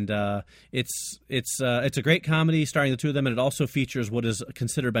 And it's a great comedy starring the two of them, and it also features what is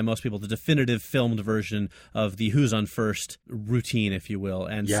considered by most people the definitive filmed version of the Who's on First routine, if you will.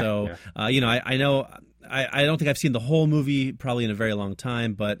 And I know... I don't think I've seen the whole movie probably in a very long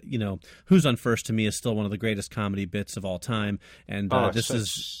time, but, Who's on First to me is still one of the greatest comedy bits of all time. And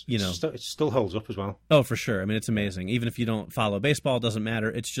it still holds up as well. Oh, for sure. I mean, it's amazing. Even if you don't follow baseball, it doesn't matter.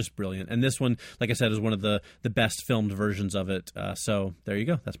 It's just brilliant. And this one, like I said, is one of the best filmed versions of it. So there you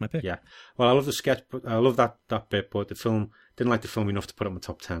go. That's my pick. Yeah. Well, I love the sketch, but I love that bit, but the film, didn't like the film enough to put it on the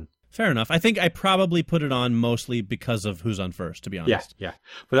top 10. Fair enough. I think I probably put it on mostly because of Who's on First, to be honest. Yeah.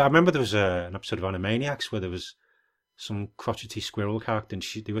 But I remember there was an episode of Animaniacs where there was some crotchety squirrel character, and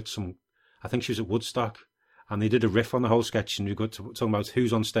they were I think she was at Woodstock, and they did a riff on the whole sketch, and we got talking about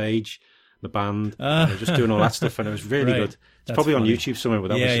who's on stage, the band, and they were just doing all that stuff, and it was really good. It's That's probably funny. On YouTube somewhere. But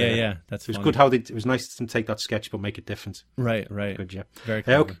that was, yeah. That's it was funny. good how it was nice to take that sketch but make it different. Right. Good, yeah. Very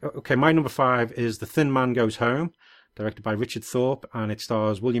clever. Okay, my number 5 is The Thin Man Goes Home, directed by Richard Thorpe, and it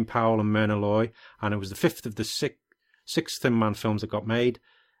stars William Powell and Myrna Loy, and it was the 5th of the six Thin Man films that got made,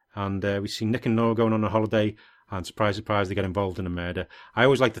 and we see Nick and Nora going on a holiday, and surprise, surprise, they get involved in a murder. I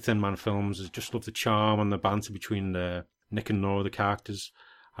always like the Thin Man films. I just love the charm and the banter between Nick and Nora, the characters,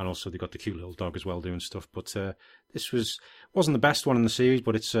 and also they got the cute little dog as well doing stuff. But this wasn't the best one in the series,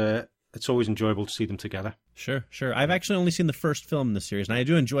 but it's always enjoyable to see them together. Sure. I've actually only seen the first film in the series, and I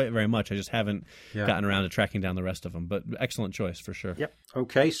do enjoy it very much. I just haven't gotten around to tracking down the rest of them, but excellent choice for sure. Yep.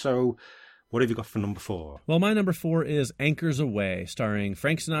 Okay, so what have you got for number 4? Well, my number 4 is Anchors Away, starring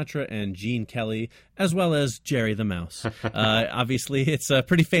Frank Sinatra and Gene Kelly, as well as Jerry the Mouse. Obviously, it's a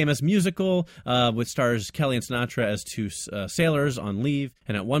pretty famous musical, which stars Kelly and Sinatra as two sailors on leave.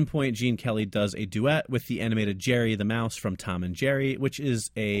 And at one point, Gene Kelly does a duet with the animated Jerry the Mouse from Tom and Jerry, which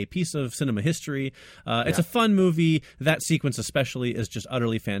is a piece of cinema history. It's a fun movie. That sequence especially is just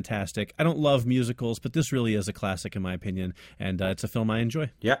utterly fantastic. I don't love musicals, but this really is a classic in my opinion, and it's a film I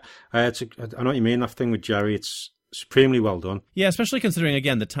enjoy. Yeah, I know what you mean. That thing with Jerry, it's supremely well done. Yeah, especially considering,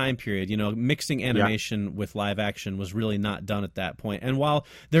 again, the time period. Mixing animation with live action was really not done at that point. And while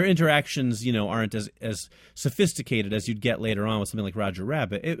their interactions, aren't as sophisticated as you'd get later on with something like Roger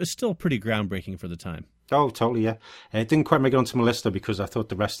Rabbit, it was still pretty groundbreaking for the time. Oh, totally, yeah. It didn't quite make it onto my list, though, because I thought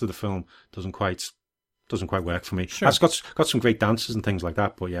the rest of the film doesn't quite work for me. Sure. It's got some great dances and things like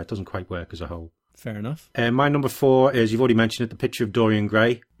that, but yeah, it doesn't quite work as a whole. Fair enough. My number 4 is, you've already mentioned it, The Picture of Dorian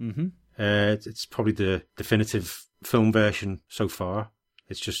Gray. Mm-hmm. It's probably the definitive film version so far.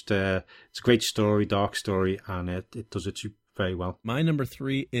 It's just it's a great story, dark story, and it does it very well. My number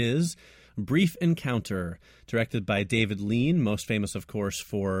 3 is Brief Encounter, directed by David Lean, most famous, of course,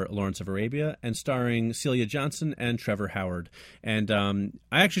 for Lawrence of Arabia, and starring Celia Johnson and Trevor Howard. And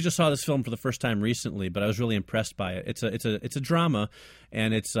I actually just saw this film for the first time recently, but I was really impressed by it. It's a drama,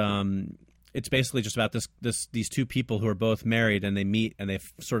 and it's basically just about these two people who are both married, and they meet and they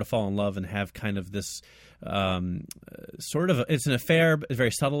sort of fall in love and have kind of this it's an affair, a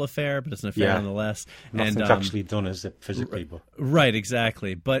very subtle affair, but it's an affair nonetheless. Nothing's actually done, is it, physically? But. Right,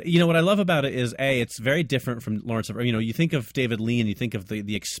 exactly. But what I love about it is, it's very different from Lawrence of Arabia. You think of David Lean, you think of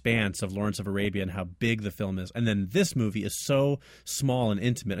the expanse of Lawrence of Arabia and how big the film is, and then this movie is so small and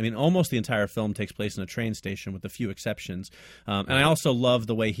intimate. I mean, almost the entire film takes place in a train station, with a few exceptions. And I also love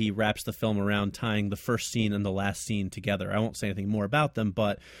the way he wraps the film around tying the first scene and the last scene together. I won't say anything more about them,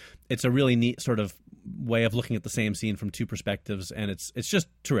 but it's a really neat sort of way of looking at the same scene from two perspectives, and it's just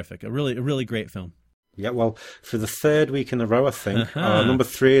terrific. A really great film. Yeah, well, for the third week in a row, I think number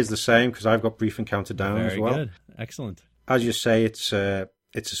 3 is the same, because I've got Brief Encounter down as well. Very good, excellent. As you say, it's a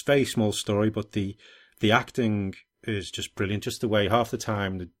very small story, but the acting is just brilliant. Just the way half the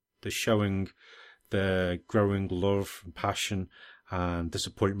time they're showing the growing love and passion and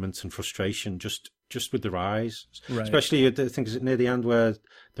disappointment and frustration just with their eyes. Right. Especially, I think, is it near the end where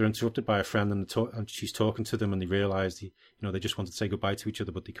they're interrupted by a friend and she's talking to them, and they realise they just wanted to say goodbye to each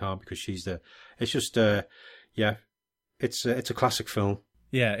other, but they can't because she's there. It's just, it's a classic film.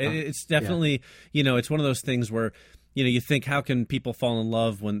 Yeah, it's definitely, it's one of those things where, you think, how can people fall in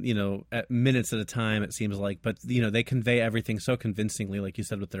love when, at minutes at a time, it seems like, but, they convey everything so convincingly, like you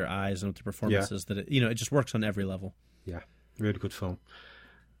said, with their eyes and with their performances, that it just works on every level. Yeah, really good film.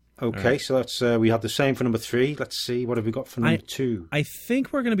 Okay, right. So that's we had the same for number 3. Let's see, what have we got for number 2? I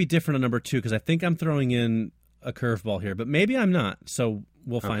think we're going to be different on number 2, because I think I'm throwing in a curveball here, but maybe I'm not, so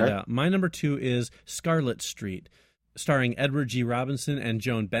we'll find out. My number 2 is Scarlet Street, starring Edward G. Robinson and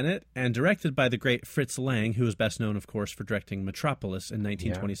Joan Bennett, and directed by the great Fritz Lang, who is best known, of course, for directing Metropolis in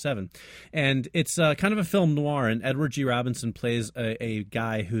 1927. Yeah. And it's kind of a film noir, and Edward G. Robinson plays a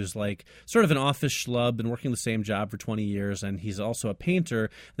guy who's like sort of an office schlub, been working the same job for 20 years, and he's also a painter.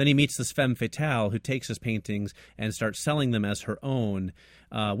 Then he meets this femme fatale who takes his paintings and starts selling them as her own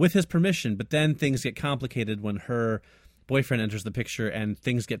with his permission, but then things get complicated when her boyfriend enters the picture, and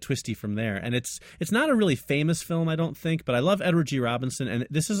things get twisty from there. And it's not a really famous film, I don't think, but I love Edward G. Robinson, and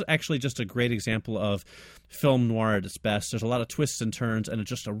this is actually just a great example of film noir at its best. There's a lot of twists and turns, and it's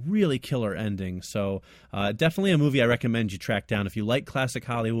just a really killer ending. So definitely a movie I recommend you track down. If you like classic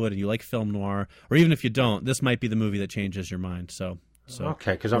Hollywood and you like film noir, or even if you don't, this might be the movie that changes your mind. So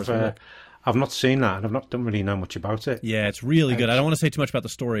okay, because I've not seen that, and don't really know much about it. Yeah, it's really good. I don't want to say too much about the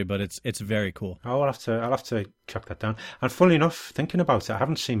story, but it's very cool. Oh, I'll have to track that down. And funnily enough, thinking about it, I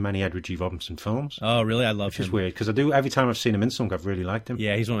haven't seen many Edward G. Robinson films. Oh, really? I love him. Which is weird, because I do, every time I've seen him in something, I've really liked him.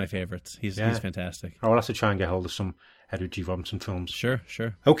 Yeah, he's one of my favorites. He's fantastic. I'll have to try and get hold of some Edward G. Robinson films. Sure.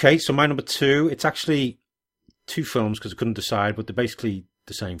 Okay, so my number 2, it's actually 2 films, because I couldn't decide, but they're basically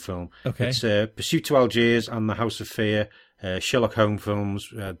the same film. Okay. It's Pursuit to Algiers and The House of Fear, Sherlock Holmes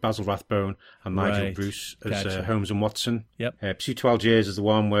films, Basil Rathbone and Nigel Bruce as Holmes and Watson. Yep. Pursuit to Algiers is the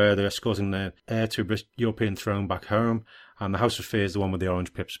one where they're escorting the heir to a European throne back home, and The House of Fear is the one with the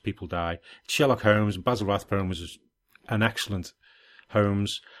orange pips, people die. Sherlock Holmes, Basil Rathbone was an excellent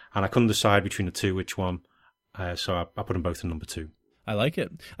Holmes, and I couldn't decide between the two which one, so I put them both in number 2. I like it.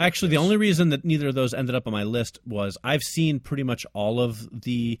 Actually, the only reason that neither of those ended up on my list was I've seen pretty much all of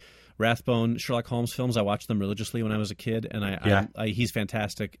the Rathbone Sherlock Holmes films. I watched them religiously when I was a kid, and he's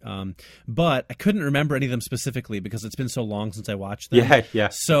fantastic. But I couldn't remember any of them specifically because it's been so long since I watched them. Yeah.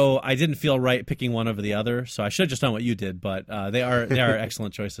 So I didn't feel right picking one over the other. So I should have just done what you did. But they are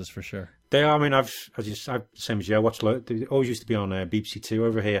excellent choices for sure. They are. I mean, I've same as you. I watched. They always used to be on BBC Two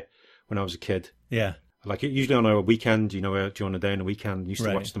over here when I was a kid. Yeah. Like usually on a weekend, during the day and the weekend, used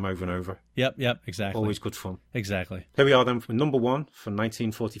to watch them over and over. Yep, exactly. Always good fun. Exactly. Here we are then, for number 1 for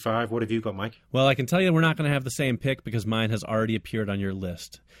 1945. What have you got, Mike? Well, I can tell you we're not going to have the same pick because mine has already appeared on your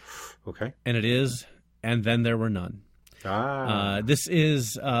list. Okay. And it is And Then There Were None. This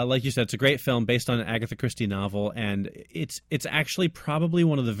is, like you said, it's a great film based on an Agatha Christie novel, and it's actually probably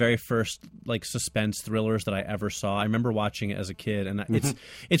one of the very first suspense thrillers that I ever saw. I remember watching it as a kid, and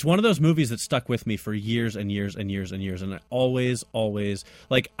it's one of those movies that stuck with me for years and years and years and years. And I always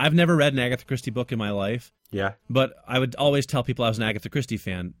I've never read an Agatha Christie book in my life. Yeah. But I would always tell people I was an Agatha Christie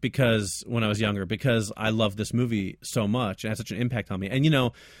fan when I was younger, because I loved this movie so much and it had such an impact on me.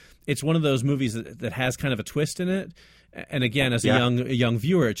 And it's one of those movies that has kind of a twist in it. And again, as a young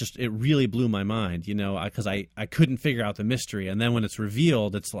viewer, it really blew my mind, because I couldn't figure out the mystery. And then when it's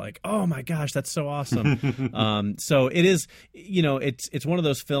revealed, it's like, oh my gosh, that's so awesome. So it is, it's one of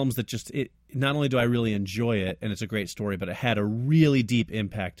those films that not only do I really enjoy it, and it's a great story, but it had a really deep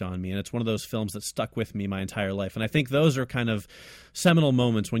impact on me. And it's one of those films that stuck with me my entire life. And I think those are kind of seminal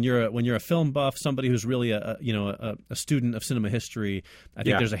moments when you're a film buff, somebody who's really a student of cinema history. I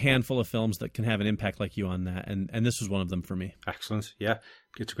think there's a handful of films that can have an impact like you on that. And this was one of them for me. Excellent. Yeah.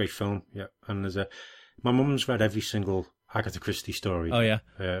 It's a great film. Yeah. And my mum's read every single Agatha Christie story. Oh, yeah.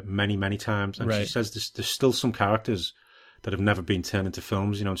 Many, many times. And she says there's still some characters that have never been turned into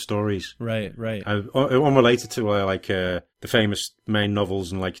films, and stories. Right. Unrelated to the famous main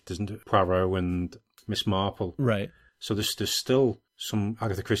novels and Poirot and Miss Marple. Right. So there's still some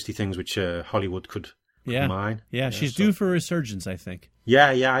Agatha Christie things which Hollywood could mine. Yeah, she's due for a resurgence, I think.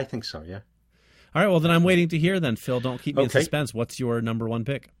 Yeah, I think so, yeah. All right, well, then I'm waiting to hear then, Phil. Don't keep me in suspense. What's your number 1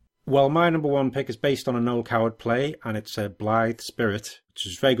 pick? Well, my number 1 pick is based on a Noel Coward play, and it's Blithe Spirit, which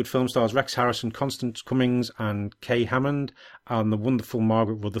is a very good film. Stars Rex Harrison, Constance Cummings, and Kay Hammond, and the wonderful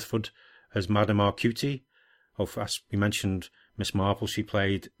Margaret Rutherford as Madame Arcute. As we mentioned, Miss Marple. She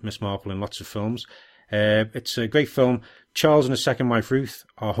played Miss Marple in lots of films. It's a great film. Charles and his second wife, Ruth,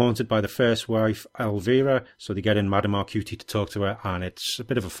 are haunted by the first wife, Elvira, so they get in Madame Arcute to talk to her, and it's a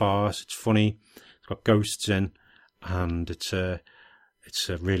bit of a farce. It's funny. It's got ghosts in, and it's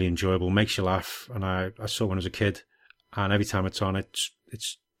really enjoyable. Makes you laugh, and I saw it when I was a kid, and every time it's on, it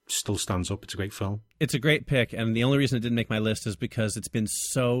still stands up. It's a great film. It's a great pick, and the only reason it didn't make my list is because it's been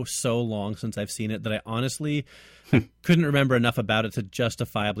so long since I've seen it that I honestly couldn't remember enough about it to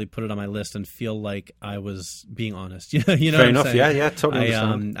justifiably put it on my list and feel like I was being honest. Fair enough. Yeah, totally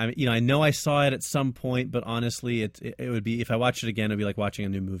understand. I know I saw it at some point, but honestly, it would be, if I watched it again, it'd be like watching a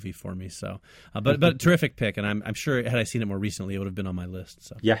new movie for me. So, but terrific pick, and I'm sure had I seen it more recently, it would have been on my list.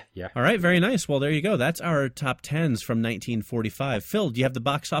 So yeah. All right, very nice. Well, there you go. That's our top 10s from 1945. Phil, do you have the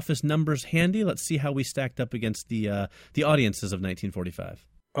box office numbers handy? Let's see how we stacked up against the audiences of 1945.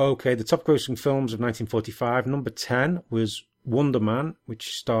 Okay, the top grossing films of 1945. Number 10 was Wonder Man,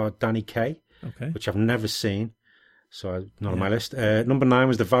 which starred Danny Kaye, which I've never seen, so not on my list. Number 9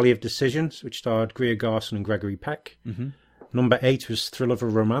 was The Valley of Decisions, which starred Greer Garson and Gregory Peck. Mm-hmm. Number 8 was Thrill of a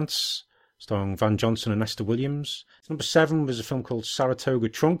Romance, starring Van Johnson and Esther Williams. Number 7 was a film called Saratoga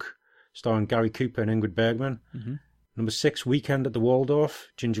Trunk, starring Gary Cooper and Ingrid Bergman. Mm-hmm. Number 6, Weekend at the Waldorf,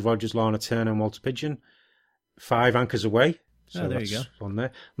 Ginger Rogers, Lana Turner and Walter Pidgeon. 5, Anchors Away. So there you go. On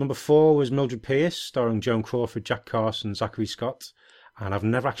there. Number 4 was Mildred Pierce, starring Joan Crawford, Jack Carson, Zachary Scott. And I've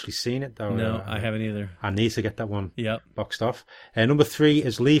never actually seen it, though. No, I haven't either. I need to get that one boxed off. Number 3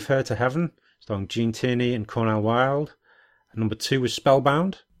 is Leave Her to Heaven, starring Gene Tierney and Cornel Wilde. And number 2 was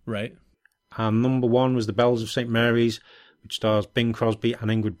Spellbound. Right. And number 1 was The Bells of St. Mary's, which stars Bing Crosby and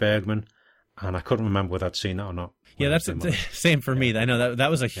Ingrid Bergman. And I couldn't remember whether I'd seen that or not. Yeah, that's the same for me. I know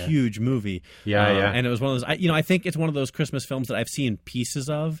that was a huge movie. Yeah. And it was one of those. I think it's one of those Christmas films that I've seen pieces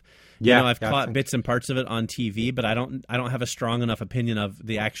of. I've caught bits and parts of it on TV, but I don't have a strong enough opinion of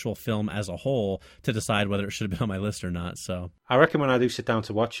the actual film as a whole to decide whether it should have been on my list or not. So I reckon when I do sit down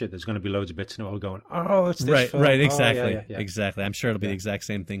to watch it, there's going to be loads of bits in it all going, oh, it's this film. Right, exactly, Oh, yeah. exactly. I'm sure it'll be the exact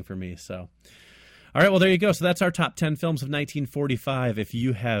same thing for me. So. All right, well, there you go. So that's our top 10 films of 1945. If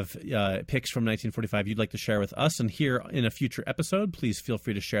you have picks from 1945 you'd like to share with us and here in a future episode, please feel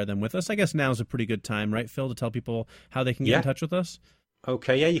free to share them with us. I guess now's a pretty good time, right, Phil, to tell people how they can get in touch with us?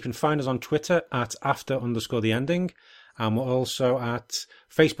 Okay, yeah, you can find us on Twitter at @after_the_ending. And we're also at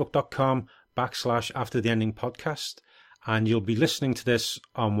facebook.com/aftertheendingpodcast. And you'll be listening to this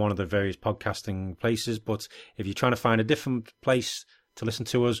on one of the various podcasting places. But if you're trying to find a different place to listen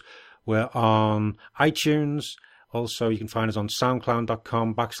to us, we're on iTunes. Also, you can find us on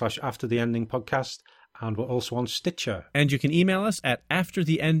soundcloud.com/aftertheendingpodcast. And we're also on Stitcher. And you can email us at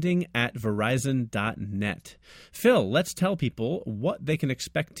aftertheending@verizon.net. Phil, let's tell people what they can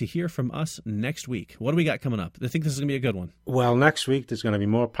expect to hear from us next week. What do we got coming up? I think this is going to be a good one. Well, next week there's going to be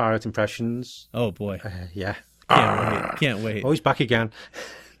more pirate impressions. Oh, boy. Yeah. Can't wait. Oh, he's back again.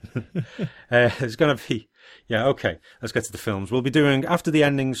 There's going to be... Yeah, okay. Let's get to the films. We'll be doing After the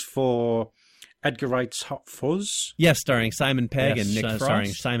Endings for Edgar Wright's Hot Fuzz. Yes, starring Simon Pegg and Nick Frost.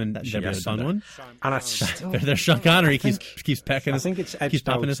 Starring Simon... That'd be a fun one. And that's There's Sean Connery. Keeps pecking his... I think it's keeps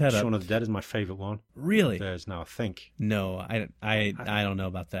popping his head up. Shaun of the Dead is my favourite one. Really? There's now, I think. No, I don't know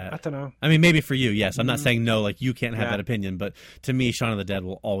about that. I don't know. I mean, maybe for you, yes. I'm not saying no, like you can't have that opinion, but to me, Shaun of the Dead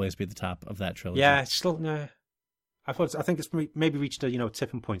will always be the top of that trilogy. Yeah, it's still... No. I think it's maybe reached a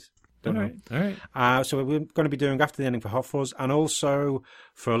tipping point. Don't know. All right. So we're going to be doing After the Ending for Hot Fuzz, and also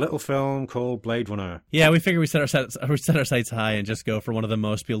for a little film called Blade Runner. Yeah, we figure we set our sights high and just go for one of the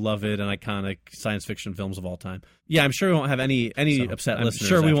most beloved and iconic science fiction films of all time. Yeah, I'm sure we won't have any upset listeners. I'm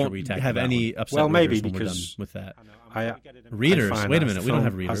sure we won't have any upset. Well, maybe because we're done with that. Readers. Wait a minute, we don't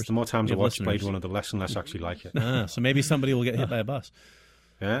have readers. The more times I watch Blade Runner, the less and less I actually like it. So maybe somebody will get hit by a bus.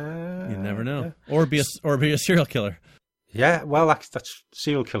 You never know, or be a serial killer. Yeah, well, that's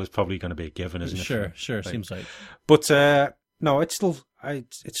serial killer's probably going to be a given, isn't it? Sure, seems like. But no, it's still a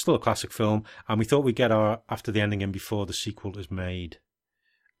classic film, and we thought we'd get our After the Ending in before the sequel is made,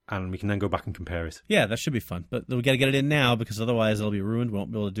 and we can then go back and compare it. Yeah, that should be fun, but we got to get it in now because otherwise it'll be ruined. We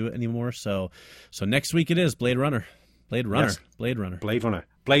won't be able to do it anymore. So next week it is Blade Runner. Yes. Blade Runner. Blade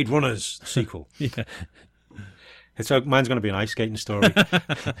Runner's sequel. Yeah. So mine's going to be an ice skating story.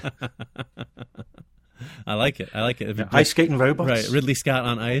 I like it. Ice skating robots. Right, Ridley Scott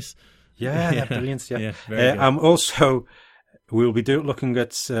on ice. Yeah, brilliant. Yeah. Very good. Also, we'll be looking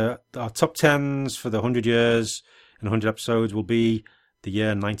at our top 10s for the 100 years and 100 episodes will be the year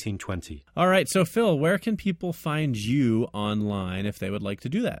 1920. All right, so Phil, where can people find you online if they would like to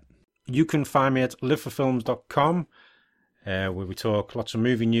do that? You can find me at liveforfilms.com, where we talk lots of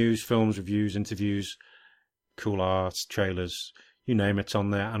movie news, films, reviews, interviews, cool arts, trailers, you name it's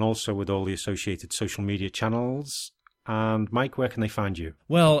on there, and also with all the associated social media channels. And Mike, where can they find you?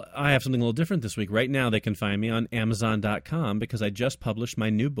 Well, I have something a little different this week. Right now, they can find me on Amazon.com because I just published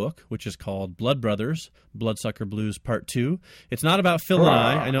my new book, which is called Blood Brothers, Bloodsucker Blues Part 2. It's not about Phil and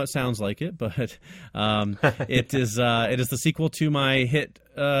I. I know it sounds like it, but it is the sequel to my hit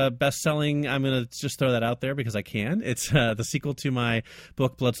best-selling. I'm going to just throw that out there because I can. It's the sequel to my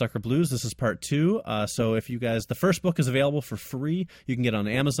book Bloodsucker Blues. This is part 2. So if you guys, the first book is available for free. You can get it on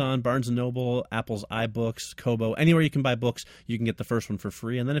Amazon, Barnes & Noble, Apple's iBooks, Kobo, anywhere you can buy books, you can get the first one for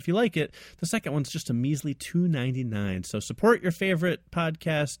free. And then if you like it, the second one's just a measly $2.99. So support your favorite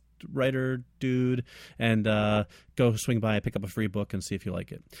podcast writer dude and go swing by, pick up a free book and see if you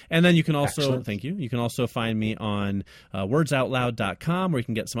like it. And then you can also Excellent. Thank you. You can also find me on wordsoutloud.com where you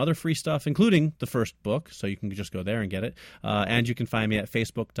can get some other free stuff, including the first book. So you can just go there and get it. And you can find me at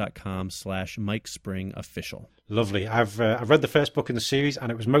facebook.com/MikeSpringOfficial. Lovely. I've read the first book in the series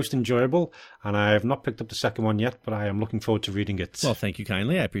and it was most enjoyable, and I have not picked up the second one yet, but I am looking forward to reading it. Well, thank you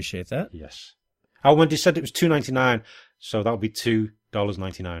kindly. I appreciate that. Yes. Oh, when you said it was $2.99, so that'll be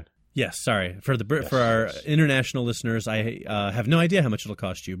 $2.99. Yes, sorry. For our international listeners, I have no idea how much it'll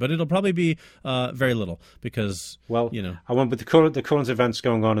cost you, but it'll probably be very little because, I went with the current events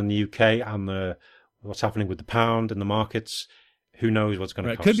going on in the UK and what's happening with the pound and the markets. Who knows what's going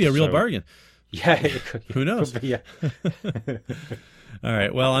to cost? It could be a real bargain. Yeah, it could. Who knows? Could be, yeah. All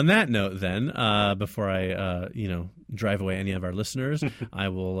right. Well, on that note, then, before I, drive away any of our listeners, I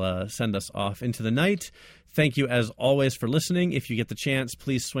will send us off into the night. Thank you, as always, for listening. If you get the chance,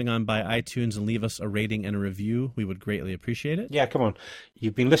 please swing on by iTunes and leave us a rating and a review. We would greatly appreciate it. Yeah, come on.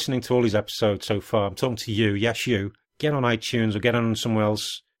 You've been listening to all these episodes so far. I'm talking to you. Yes, you. Get on iTunes or get on somewhere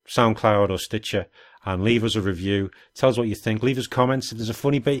else, SoundCloud or Stitcher, and leave us a review. Tell us what you think. Leave us comments. If there's a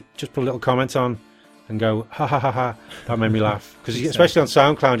funny bit, just put a little comment on and go, ha, ha, ha, ha. That made me laugh. Because especially on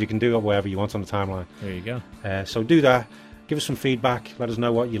SoundCloud, you can do it wherever you want on the timeline. There you go. So do that. Give us some feedback. Let us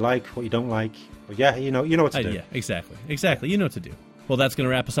know what you like, what you don't like. But yeah, you know what to do. Yeah, exactly. You know what to do. Well, that's going to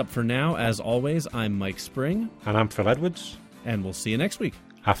wrap us up for now. As always, I'm Mike Spring. And I'm Phil Edwards. And we'll see you next week.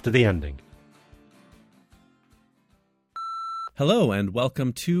 After the ending. Hello, and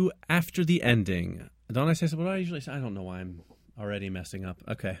welcome to After the Ending. Don't I say something? What do I usually say? I don't know why I'm already messing up.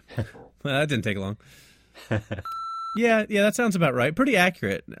 Okay. Well, that didn't take long. Yeah, that sounds about right. Pretty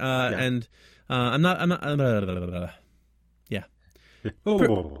accurate. Yeah. And I'm not yeah.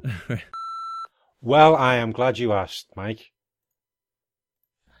 Well, I am glad you asked, Mike.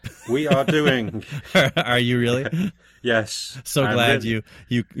 We are doing... Are you really? Yes. So glad you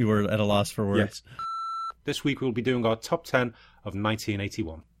were at a loss for words. Yes. This week we'll be doing our top 10 of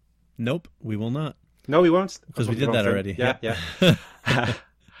 1981. Nope, we will not. No, we won't. Because we did that already. Yeah.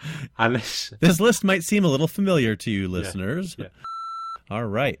 And this list might seem a little familiar to you, listeners. Yeah. All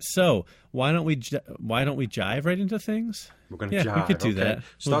right. So why don't we jive right into things? We're going to jive. We could do that.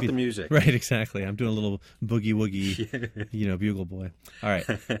 Start the music. Right, exactly. I'm doing a little boogie woogie, bugle boy. All right.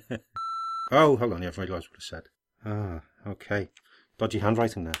 Oh, hold on. Yeah, I've realised what I said. Ah, okay. Dodgy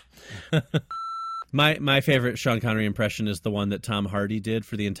handwriting there. My favorite Sean Connery impression is the one that Tom Hardy did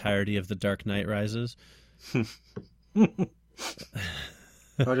for the entirety of The Dark Knight Rises.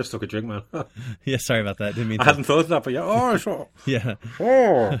 I just took a drink, man. Yeah, sorry about that. Didn't mean to. I hadn't thought of that, but yeah. Oh, sure. Yeah.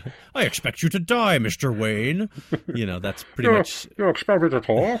 Oh. I expect you to die, Mr. Wayne. That's pretty much... You expect me to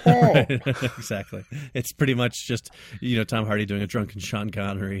talk? Oh. Exactly. It's pretty much just, Tom Hardy doing a drunken Sean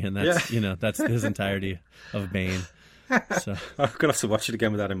Connery, and that's, that's his entirety of Bane. So I'm going to have to watch it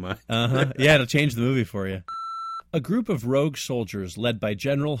again with that in mind. Yeah, it'll change the movie for you. A group of rogue soldiers led by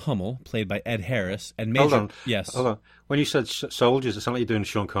General Hummel, played by Ed Harris, and Major... Hold on. Yes. Hold on. When you said soldiers, it sounded like you're doing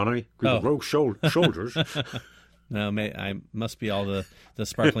Sean Connery. Group of rogue soldiers. No, I must be all the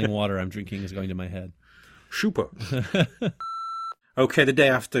sparkling water I'm drinking is going to my head. Super. Okay, the day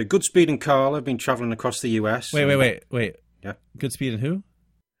after, Goodspeed and Carl have been travelling across the US. Wait. Yeah. Goodspeed and who?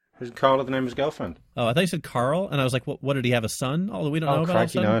 Isn't Carla the name of his girlfriend? Oh, I thought you said Carl, and I was like, what did he have a son? Although we don't know about a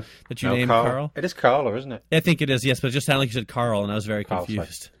son. No. That you named Carl? It is Carla, isn't it? I think it is, yes, but it just sounded like you said Carl, and I was very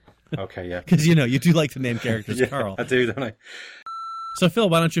confused. Okay, yeah. Because, you do like to name characters Carl. I do, don't I? So, Phil,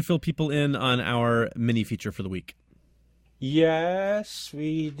 why don't you fill people in on our mini-feature for the week? Yes,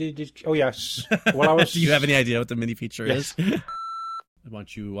 we did. Oh, yes. Well, Do you have any idea what the mini-feature is? Why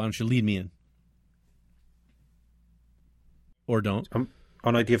don't you lead me in? Or don't. Oh,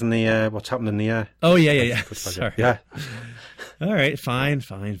 no, given the what's happened in the... Oh, yeah. Sorry. Yeah. All right, fine.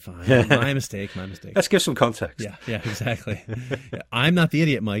 My mistake. Let's give some context. Yeah, exactly. I'm not the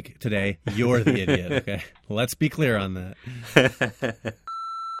idiot, Mike, today. You're the idiot, okay? Let's be clear on that.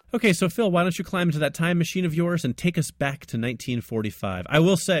 Okay, so Phil, why don't you climb into that time machine of yours and take us back to 1945? I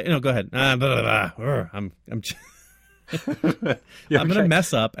will say... go ahead. I'm going to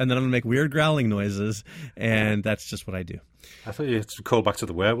mess up, and then I'm going to make weird growling noises, and that's just what I do. I thought you had to call back to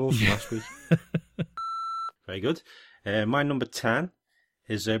the werewolves from last week. Very good. My number 10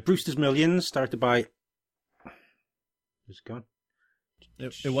 is Brewster's Millions, started by... Who's it gone?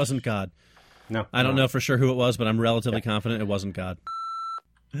 It wasn't God. No. I don't know for sure who it was, but I'm relatively confident it wasn't God.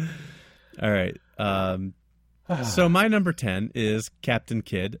 All right. So my number 10 is Captain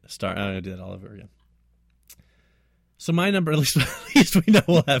Kidd. I'm going to do that all over again. So my number, at least we know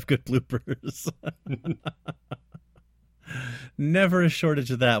we'll have good bloopers. Never a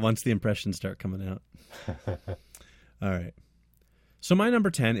shortage of that once the impressions start coming out. All right. So my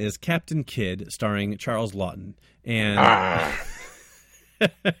number 10 is Captain Kidd, starring Charles Laughton. And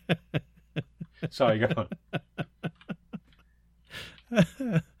Sorry, go on.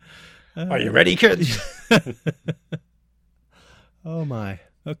 Are you ready, kids? Oh my.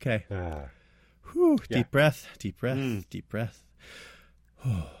 Okay. Whew, yeah. Deep breath. Deep breath.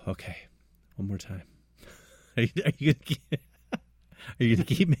 Oh, okay. One more time. Are you gonna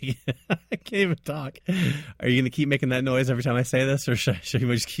keep making? I can't even talk. Are you gonna keep making that noise every time I say this, or should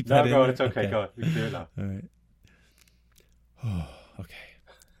we just keep that in? No, it's okay. Go on. We can do it now. All right. Oh, okay.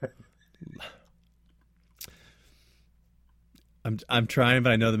 I'm trying,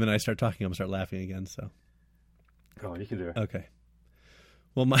 but I know the minute I start talking, I'm gonna start laughing again. So. Go on, you can do it. Okay.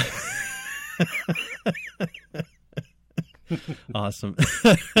 Well, my awesome.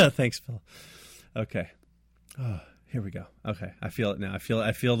 Thanks, Phil. Okay. Oh, here we go. Okay, I feel it now. I feel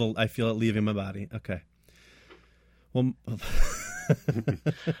it leaving my body. Okay. Well,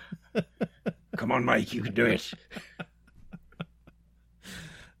 Come on, Mike, you can do it.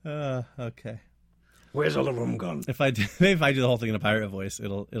 okay. Where's all the rum gone? If I do the whole thing in a pirate voice,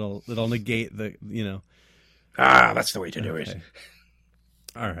 it'll negate the That's the way to do it. Okay.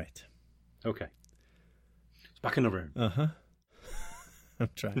 All right. Okay. It's back in the room. I'm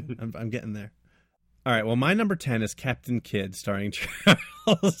trying. I'm getting there. All right. Well, my number 10 is Captain Kidd, starring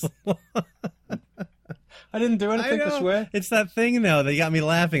Charles. I didn't do anything, I swear. It's that thing, though. They got me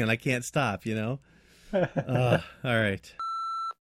laughing, and I can't stop. All right.